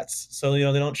the stats. So, they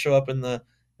don't show up in the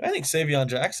 – I think Savion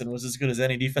Jackson was as good as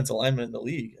any defensive lineman in the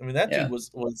league. I mean, that dude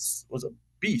was a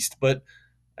beast. But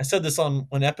I said this on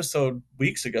an episode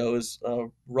weeks ago is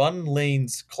run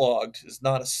lanes clogged is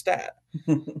not a stat.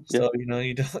 So,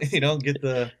 you don't get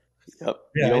the – Yep.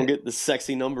 Yeah, you don't get the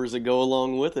sexy numbers that go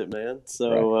along with it, man.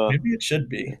 So maybe it should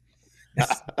be.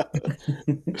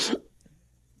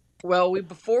 Well,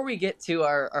 before we get to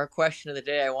our question of the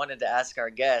day, I wanted to ask our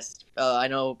guest. I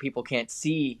know people can't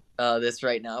see this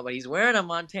right now, but he's wearing a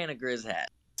Montana Grizz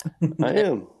hat. I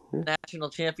am. National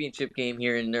championship game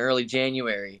here in early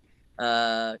January.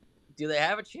 Do they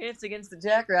have a chance against the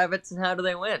Jackrabbits, and how do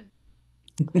they win?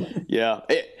 Yeah.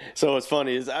 So what's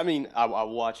funny is, I mean, I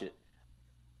watch it.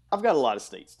 I've got a lot of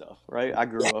state stuff, right? I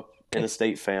grew up in a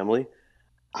state family.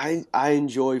 I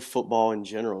enjoy football in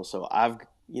general, so I've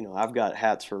got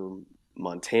hats from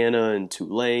Montana and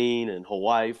Tulane and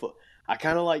Hawaii. I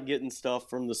kind of like getting stuff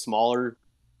from the smaller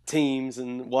teams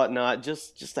and whatnot,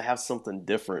 just to have something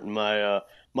different in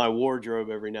my wardrobe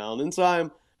every now and then. So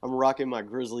I'm rocking my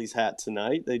Grizzlies hat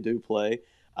tonight. They do play.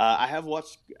 I have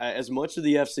watched as much of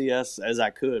the FCS as I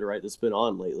could, right? That's been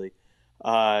on lately.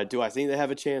 Do I think they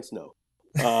have a chance? No.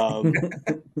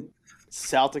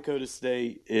 South Dakota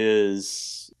State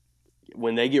is,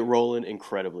 when they get rolling,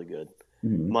 incredibly good.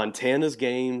 Mhm. Montana's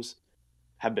games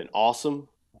have been awesome,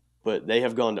 but they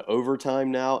have gone to overtime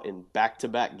now in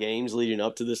back-to-back games leading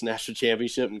up to this national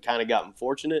championship and kind of gotten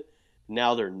fortunate.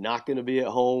 Now they're not going to be at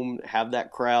home, have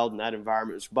that crowd and that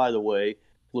environment, which, by the way,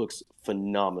 looks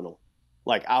phenomenal.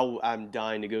 Like, I'm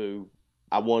dying to go.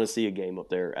 I want to see a game up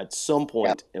there at some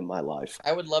point in my life.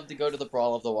 I would love to go to the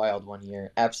Brawl of the Wild one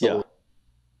year. Yeah. Absolutely.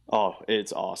 Oh,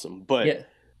 it's awesome. But Yeah.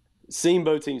 seeing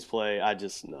both teams play, I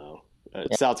just know. Yeah.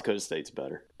 South Dakota State's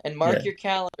better. And mark Yeah. your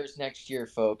calendars next year,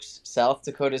 folks. South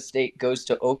Dakota State goes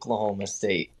to Oklahoma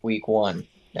State week 1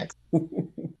 next.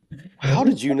 How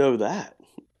did you know that?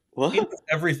 What? He knows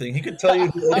everything. He could tell you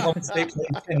who Oklahoma State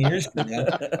played 10 years from now.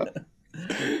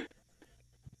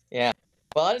 Yeah.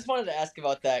 Well, I just wanted to ask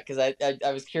about that because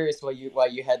I was curious why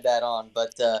you had that on,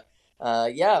 but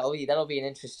yeah, that'll be an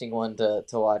interesting one to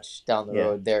watch down the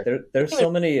road there. There's so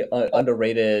many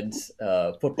underrated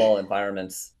football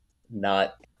environments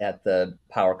not at the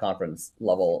power conference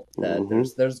level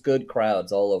that there's good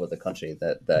crowds all over the country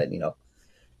that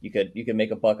you could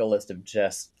make a bucket list of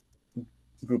just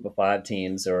group of 5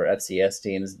 teams or FCS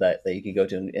teams that you could go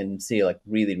to and see like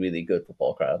really, really good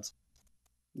football crowds.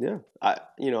 Yeah. I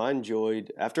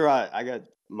enjoyed, after I got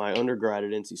my undergrad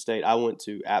at NC State, I went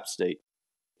to App State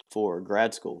for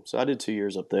grad school. So I did 2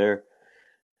 years up there,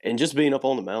 and just being up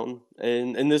on the mountain.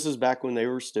 And this is back when they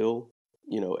were still,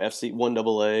 FC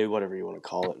 1AA, whatever you want to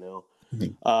call it now.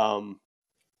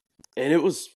 And it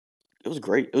was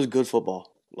great. It was good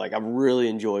football. Like, I really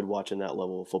enjoyed watching that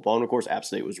level of football. And of course, App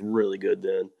State was really good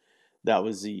then. That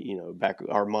was the, back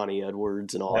Armani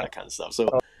Edwards and all that kind of stuff. So,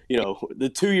 the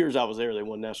 2 years I was there, they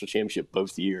won national championship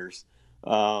both years.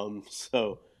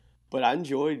 But I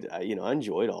enjoyed, I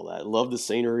enjoyed all that. Loved the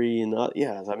scenery and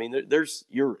I mean,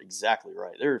 you're exactly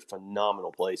right. There are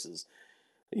phenomenal places.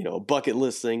 A bucket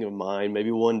list thing of mine.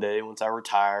 Maybe one day once I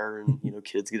retire and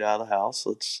kids get out of the house,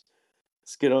 let's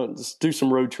let's do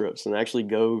some road trips and actually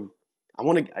go. I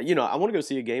want to go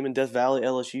see a game in Death Valley,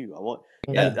 LSU.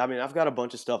 I mean, I've got a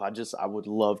bunch of stuff I would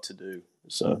love to do.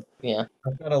 So yeah,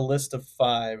 I've got a list of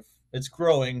 5. It's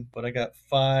growing, but I got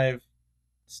 5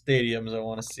 stadiums I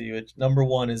want to see. Which number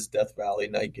 1 is Death Valley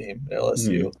night game at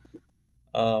LSU.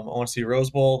 I want to see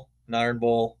Rose Bowl, Iron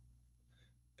Bowl,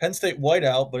 Penn State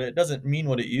whiteout, but it doesn't mean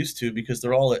what it used to because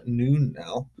they're all at noon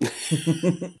now.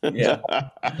 Yeah.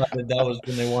 That was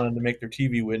when they wanted to make their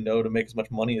TV window to make as much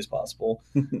money as possible.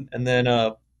 And then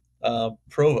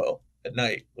Provo at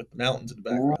night with the mountains in the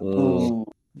background. Ooh.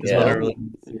 Is what I really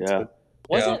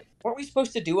Weren't we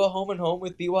supposed to do a home and home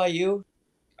with BYU?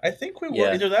 I think we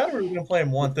were either that or we were going to play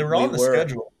them once. They were on the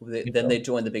schedule. Then they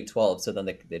joined the Big 12, so then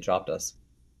they dropped us.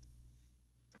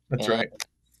 That's right.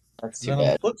 That's too then bad.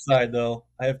 On the flip side, though,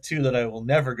 I have 2 that I will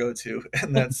never go to,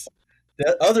 and that's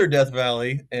other Death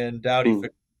Valley and Dowdy.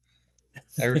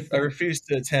 I refuse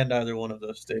to attend either one of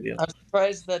those stadiums. I'm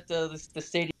surprised that the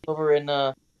stadium over in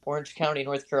Orange County,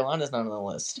 North Carolina is not on the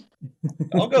list.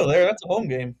 I'll go there. That's a home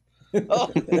game.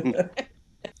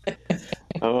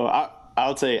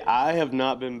 I'll tell you, I have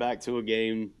not been back to a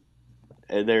game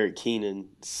there at Keenan.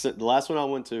 The last one I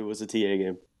went to was a TA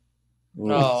game.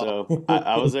 So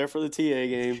I was there for the TA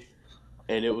game,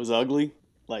 and it was ugly.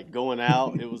 Like, going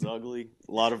out, it was ugly.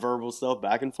 A lot of verbal stuff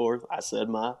back and forth. I said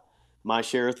my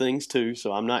share of things too,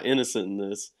 so I'm not innocent in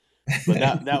this.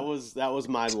 But that was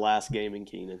my last game in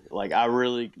Keenan. Like, I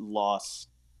really lost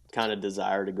kind of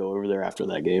desire to go over there after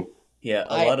that game. Yeah,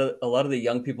 a lot of the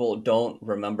young people don't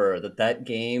remember that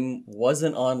game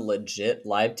wasn't on legit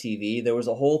live TV. There was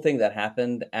a whole thing that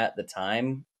happened at the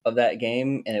time of that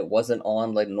game, and it wasn't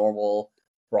on like normal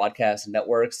broadcast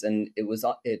networks. And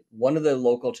one of the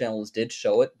local channels did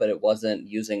show it, but it wasn't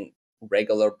using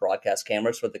regular broadcast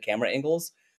cameras for the camera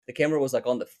angles. The camera was like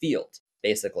on the field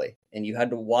basically, and you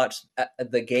had to watch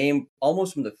the game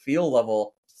almost from the field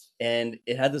level, and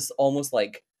it had this almost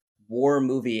like war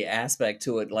movie aspect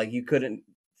to it. Like, you couldn't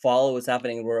follow what's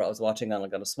happening. Where I was watching on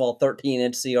a small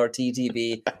 13-inch CRT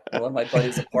TV in one of my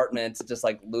buddy's apartments, just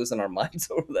like losing our minds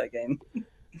over that game.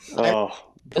 Oh,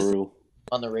 brutal.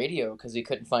 On the radio because we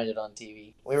couldn't find it on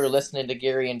TV. We were listening to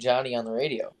Gary and Johnny on the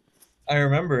radio. I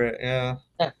remember it. Yeah.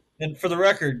 Yeah. And for the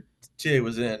record, TA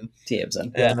was in.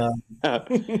 Tiebson.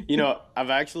 And You know, I've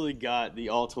actually got the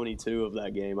all 22 of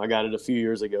that game. I got it a few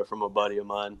years ago from a buddy of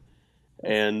mine,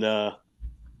 and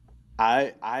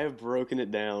I have broken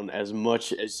it down as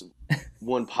much as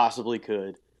one possibly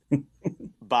could.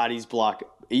 Bodies block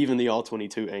even the all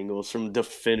 22 angles from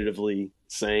definitively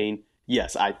saying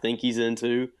yes, I think he's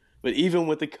into. But even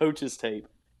with the coach's tape,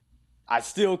 I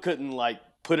still couldn't like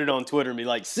put it on Twitter and be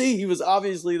like, "See, he was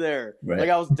obviously there." Right. Like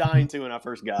I was dying to when I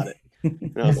first got it,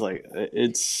 and I was like,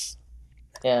 "It's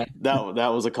Yeah. that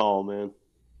was a call, man."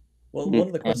 Well, one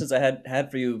of the questions I had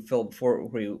for you, Phil, before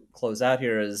we close out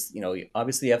here is,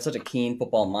 obviously you have such a keen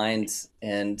football mind,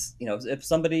 and if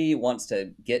somebody wants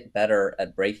to get better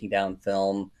at breaking down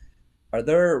film, are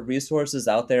there resources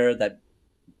out there that,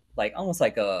 like almost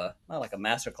like not like a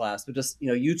master class, but just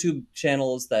YouTube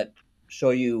channels that show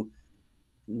you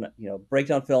break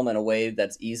down film in a way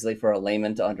that's easily for a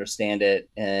layman to understand it,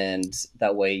 and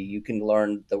that way you can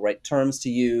learn the right terms to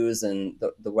use and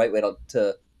the right way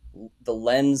to the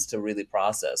lens to really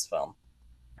process film?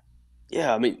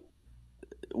 Yeah, I mean,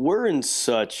 we're in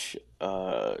such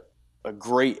a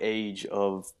great age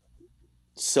of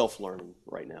self-learning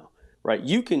right now, right?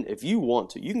 You can, if you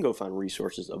want to, you can go find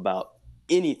resources about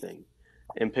anything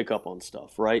and pick up on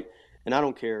stuff, right? And I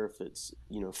don't care if it's,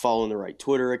 following the right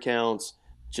Twitter accounts,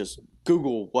 just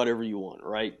Google whatever you want,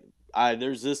 right?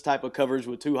 There's this type of coverage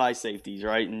with two high safeties,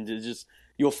 right? And just,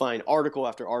 you'll find article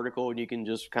after article and you can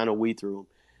just kind of weed through them.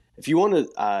 If you want to,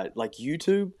 like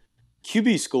YouTube,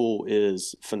 QB School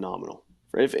is phenomenal.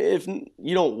 If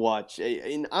you don't watch,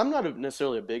 and I'm not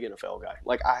necessarily a big NFL guy.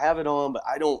 Like I have it on, but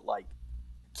I don't like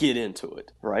get into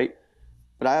it, right?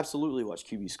 But I absolutely watch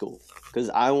QB School because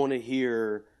I want to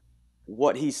hear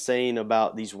what he's saying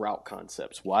about these route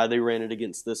concepts, why they ran it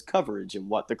against this coverage, and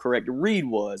what the correct read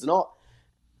was, and all.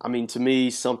 I mean, to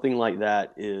me, something like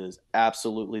that is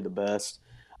absolutely the best.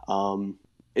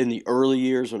 In the early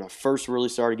years when I first really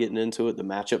started getting into it, the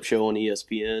matchup show on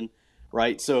ESPN,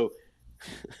 right? So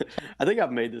I think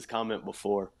I've made this comment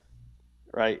before,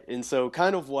 right? And so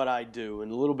kind of what I do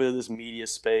in a little bit of this media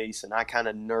space, and I kind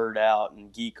of nerd out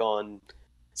and geek on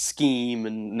scheme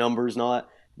and numbers and all that.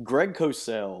 Greg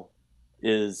Cosell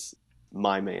is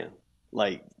my man.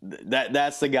 Like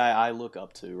that's the guy I look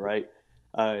up to, right?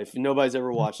 If nobody's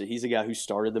ever watched it, he's the guy who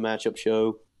started the matchup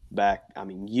show back, I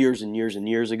mean, years and years and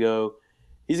years ago.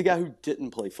 He's a guy who didn't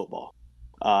play football.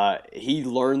 He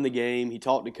learned the game. He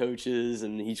talked to coaches,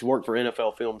 and he's worked for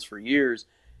NFL Films for years.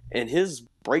 And his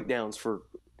breakdowns we're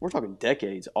talking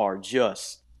decades, are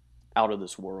just out of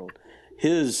this world.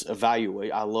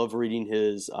 I love reading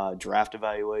his draft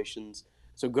evaluations.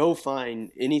 So go find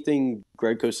anything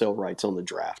Greg Cosell writes on the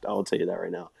draft. I'll tell you that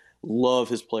right now. Love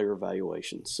his player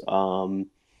evaluations. There's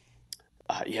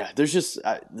just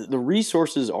the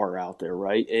resources are out there,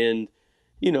 right? And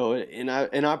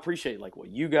I appreciate like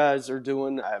what you guys are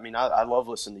doing. I mean, I love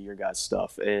listening to your guys'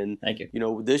 stuff. And Thank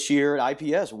you. This year at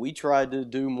IPS, we tried to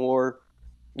do more.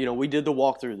 We did the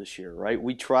walkthrough this year, right?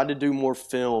 We tried to do more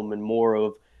film and more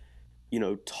of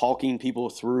talking people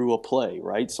through a play,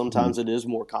 right? Sometimes it is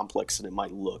more complex than it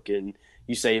might look. And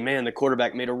you say, man, the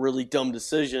quarterback made a really dumb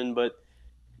decision, but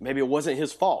maybe it wasn't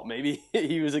his fault. Maybe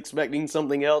he was expecting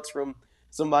something else from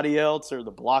somebody else, or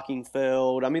the blocking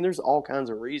failed. I mean, there's all kinds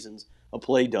of reasons a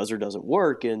play does or doesn't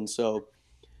work. And so,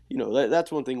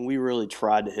 that's one thing we really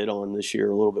tried to hit on this year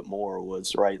a little bit more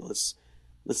was, right, let's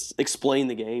explain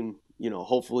the game,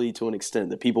 hopefully to an extent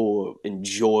that people will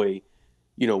enjoy,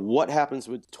 what happens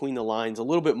between the lines a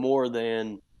little bit more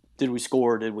than did we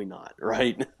score or did we not,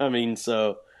 right? I mean,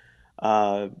 so,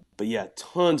 but yeah,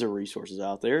 tons of resources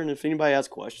out there. And if anybody has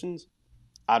questions,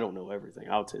 I don't know everything.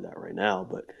 I'll tell you that right now,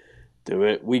 but do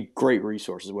it. Great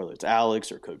resources, whether it's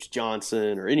Alex or Coach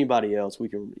Johnson or anybody else, we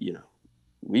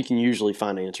can usually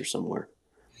find an answer somewhere.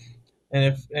 And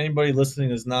if anybody listening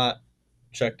has not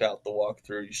checked out the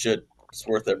walkthrough, you should. It's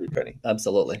worth every penny.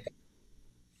 Absolutely.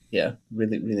 Yeah,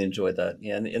 really, really enjoyed that.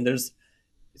 Yeah, and there's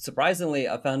surprisingly,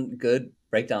 I found good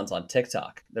breakdowns on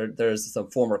TikTok. There's some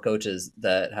former coaches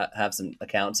that have some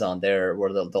accounts on there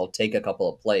where they'll take a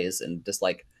couple of plays and just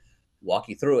like walk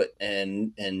you through it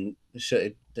and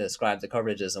describe the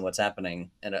coverages and what's happening.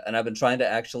 And I've been trying to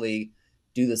actually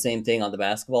do the same thing on the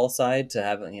basketball side. To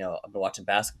have I've been watching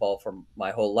basketball for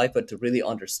my whole life, but to really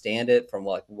understand it from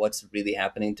like what's really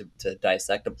happening to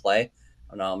dissect a play.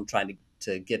 And now I'm trying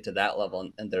to get to that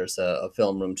level. And there's a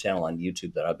film room channel on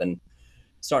YouTube that I've been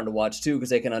starting to watch too, because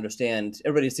they can understand.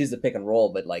 Everybody sees the pick and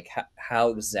roll, but like how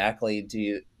exactly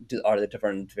are the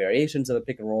different variations of a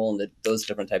pick and roll and those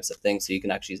different types of things, so you can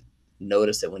actually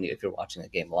notice it if you're watching a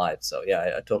game live. So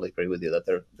yeah, I totally agree with you that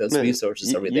those Man,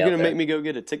 resources are really you're out gonna there. make me go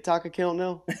get a TikTok account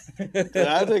now?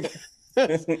 I think.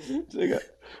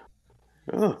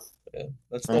 Oh. Yeah,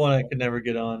 that's the one I could never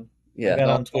get on. Yeah. I got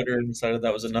on Twitter and decided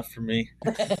that was enough for me.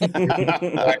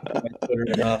 My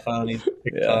Twitter enough. I don't need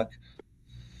TikTok.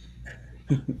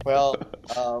 Well,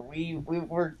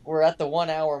 we're at the 1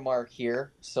 hour mark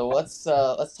here, so let's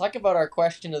talk about our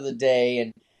question of the day.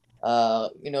 And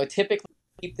typically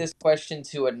keep this question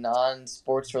to a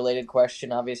non-sports related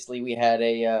question. Obviously, we had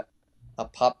a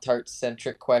Pop-Tart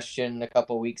centric question a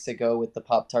couple weeks ago with the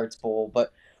Pop-Tarts Bowl,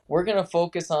 but we're gonna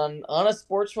focus on a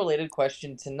sports related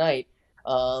question tonight.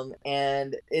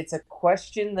 And it's a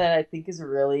question that I think is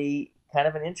really kind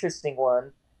of an interesting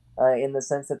one, in the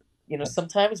sense that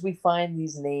sometimes we find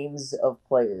these names of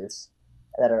players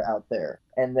that are out there,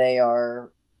 and they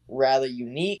are rather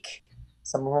unique.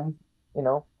 Some of them,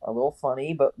 a little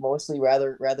funny, but mostly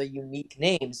rather unique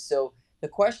names. So the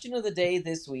question of the day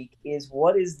this week is: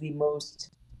 what is the most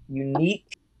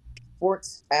unique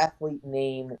sports athlete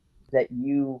name that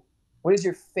you? What is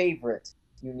your favorite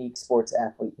unique sports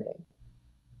athlete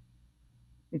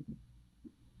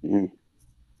name?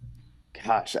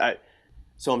 Gosh,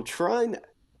 I'm trying.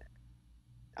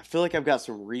 I feel like I've got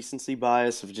some recency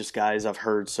bias of just guys I've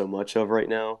heard so much of right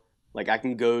now. Like I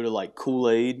can go to like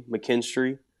Kool-Aid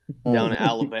McKinstry down in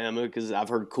Alabama because I've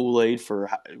heard Kool-Aid for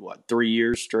 3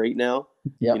 years straight now.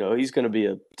 Yep. He's going to be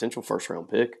a potential first round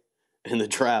pick in the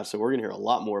draft, so we're going to hear a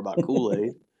lot more about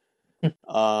Kool-Aid.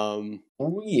 Oh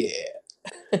yeah.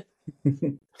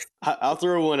 I'll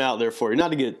throw one out there for you, not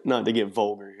to get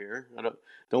vulgar here. I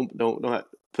don't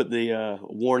put the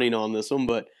warning on this one,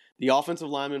 but the offensive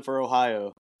lineman for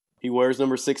Ohio, he wears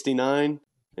number 69,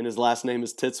 and his last name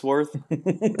is Titsworth.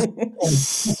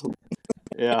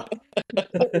 Yeah.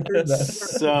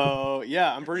 So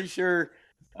yeah, I'm pretty sure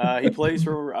he plays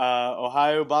for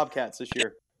Ohio Bobcats this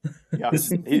year. Yeah,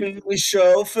 This is a family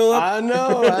show, Phillip. I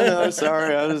know.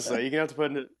 Sorry, you're gonna have to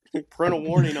put print a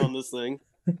warning on this thing.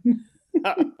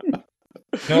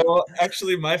 No,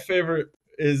 actually, my favorite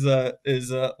is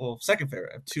second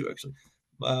favorite. I have two actually.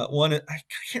 One, I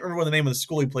can't remember what the name of the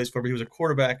school he plays for, but he was a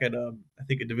quarterback at I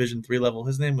think a Division III level.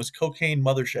 His name was Cocaine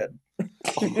Mothershed.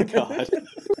 Oh my god!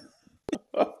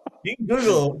 You can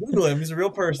Google him. He's a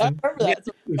real person. I remember that.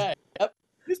 Yeah, yep.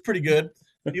 He's pretty good.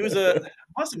 He was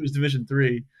honestly it was Division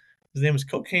III. His name was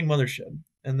Cocaine Mothershed.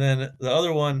 And then the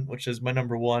other one, which is my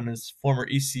number one, is former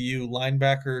ECU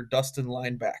linebacker Dustin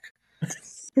Lineback.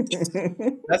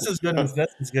 That's as good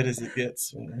as it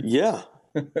gets. Man. Yeah.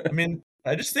 I mean,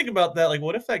 I just think about that. Like,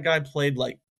 what if that guy played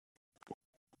like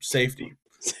safety?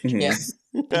 Yes.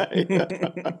 That's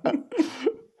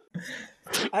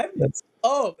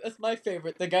my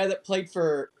favorite. The guy that played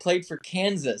for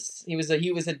Kansas. He was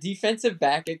a defensive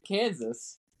back at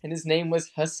Kansas, and his name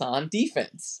was Hassan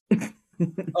Defense.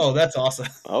 Oh, that's awesome.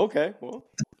 Okay, well,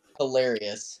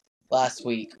 hilarious. Last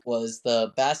week was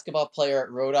the basketball player at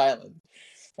Rhode Island,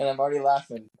 and I'm already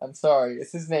laughing. I'm sorry.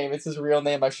 It's his name. It's his real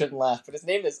name. I shouldn't laugh, but his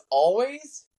name is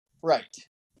always right.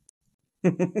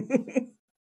 WRIGHT.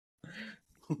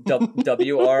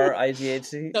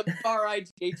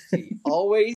 WRIGHT.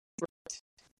 Always right.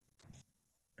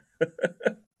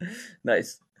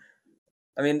 Nice.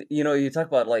 I mean, you talk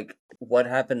about like what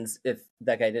happens if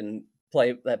that guy didn't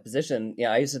play that position.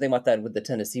 Yeah, I used to think about that with the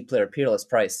Tennessee player Peerless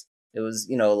Price. It was,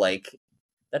 like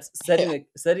that's setting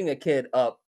a kid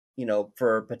up,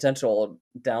 for potential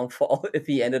downfall if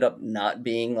he ended up not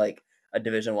being like a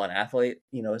Division I athlete,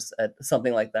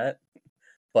 something like that.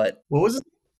 But what was it?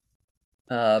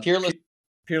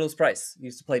 Peerless Price. He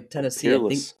used to play Tennessee.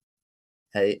 Peerless.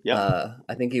 I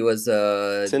think he was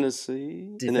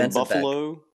Tennessee and then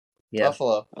Buffalo. Back. Yeah.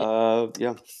 Buffalo.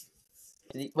 Yeah.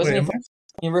 Wasn't he from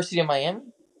University of Miami?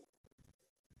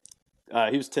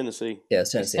 He was Tennessee. Yeah,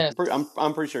 it's Tennessee.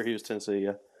 I'm pretty sure he was Tennessee.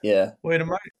 Yeah. Yeah. Wait,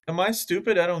 am I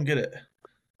stupid? I don't get it.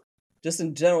 Just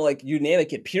in general, like you name it,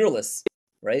 get Peerless,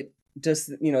 right? Just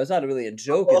it's not really a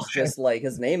joke. It's just like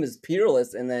his name is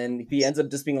Peerless, and then he ends up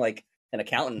just being like an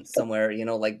accountant somewhere.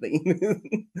 Like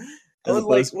the. I was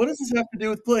like, what does this have to do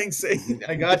with playing safety?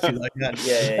 I got you. Like that.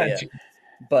 Yeah.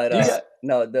 But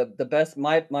no, the best.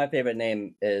 My favorite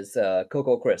name is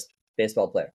Coco Crisp, baseball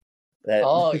player.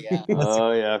 Oh yeah.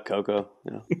 Oh yeah, Coco.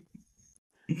 Yeah.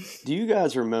 Do you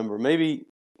guys remember? Maybe,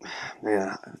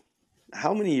 man,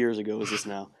 how many years ago was this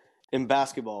now? In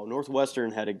basketball,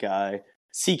 Northwestern had a guy,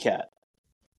 C-Cat,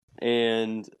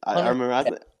 and I remember. I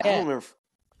don't remember,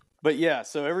 but yeah.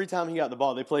 So every time he got the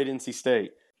ball, they played NC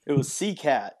State. It was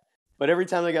C-Cat, but every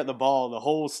time they got the ball, the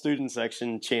whole student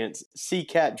section chants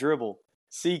 "C-Cat dribble."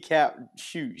 see cat,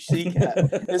 shoot, see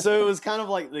cat. And so it was kind of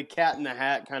like the Cat in the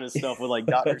Hat kind of stuff with like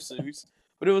Dr. Seuss.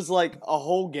 But it was like a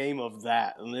whole game of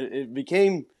that. And it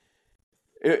became,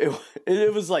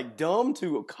 it was like dumb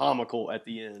to comical at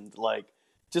the end. Like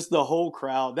just the whole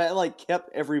crowd that like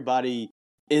kept everybody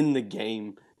in the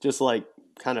game, just like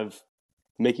kind of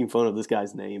making fun of this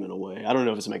guy's name in a way. I don't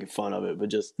know if it's making fun of it, but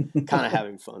just kind of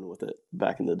having fun with it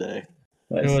back in the day.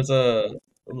 There was a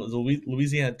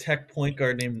Louisiana Tech point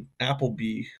guard named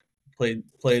Appleby played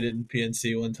in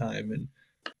PNC one time, and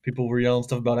people were yelling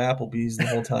stuff about Applebee's the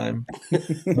whole time.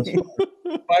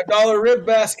 $5 rib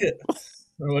basket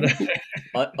or whatever.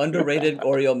 Underrated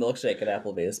Oreo milkshake at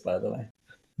Applebee's, by the way.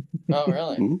 Oh,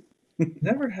 really?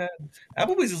 Never had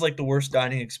Applebee's is like the worst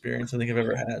dining experience I think I've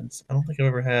ever had. I don't think I've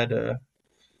ever had.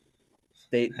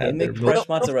 They Had make their fresh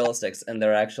mozzarella sticks, and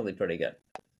they're actually pretty good.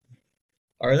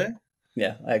 Are they?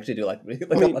 Yeah, I actually do like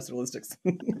mozzarella sticks.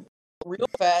 Real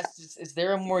fast, is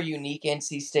there a more unique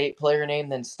NC State player name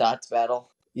than Stotts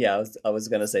Battle? Yeah, I was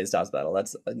gonna say Stotts Battle.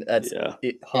 That's Yeah.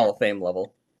 Hall of Fame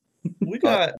level. We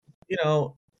got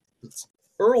Earl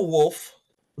Wolf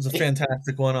was a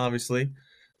fantastic one, obviously.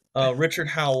 Richard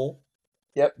Howell.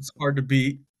 Yep. It's hard to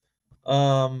beat.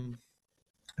 I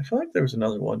feel like there was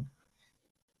another one.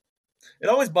 It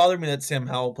always bothered me that Sam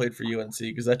Howell played for UNC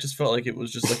because that just felt like it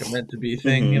was just like a meant to be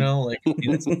thing, like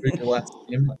it's your last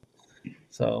game.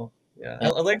 So yeah, I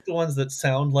like the ones that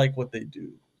sound like what they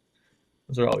do.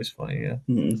 Those are always funny. Yeah.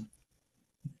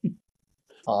 Mm-hmm.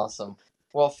 Awesome.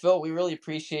 Well, Phil, we really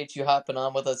appreciate you hopping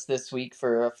on with us this week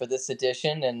for this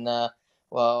edition, and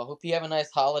well, hope you have a nice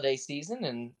holiday season,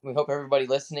 and we hope everybody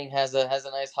listening has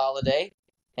a nice holiday.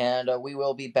 And we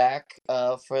will be back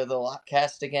for the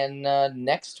Lotcast again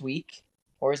next week,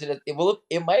 or is it?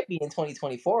 It might be in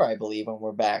 2024, I believe, when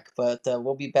we're back. But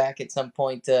we'll be back at some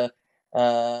point to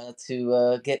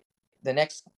get the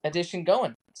next edition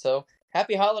going. So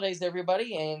happy holidays,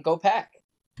 everybody, and go Pack!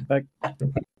 Bye.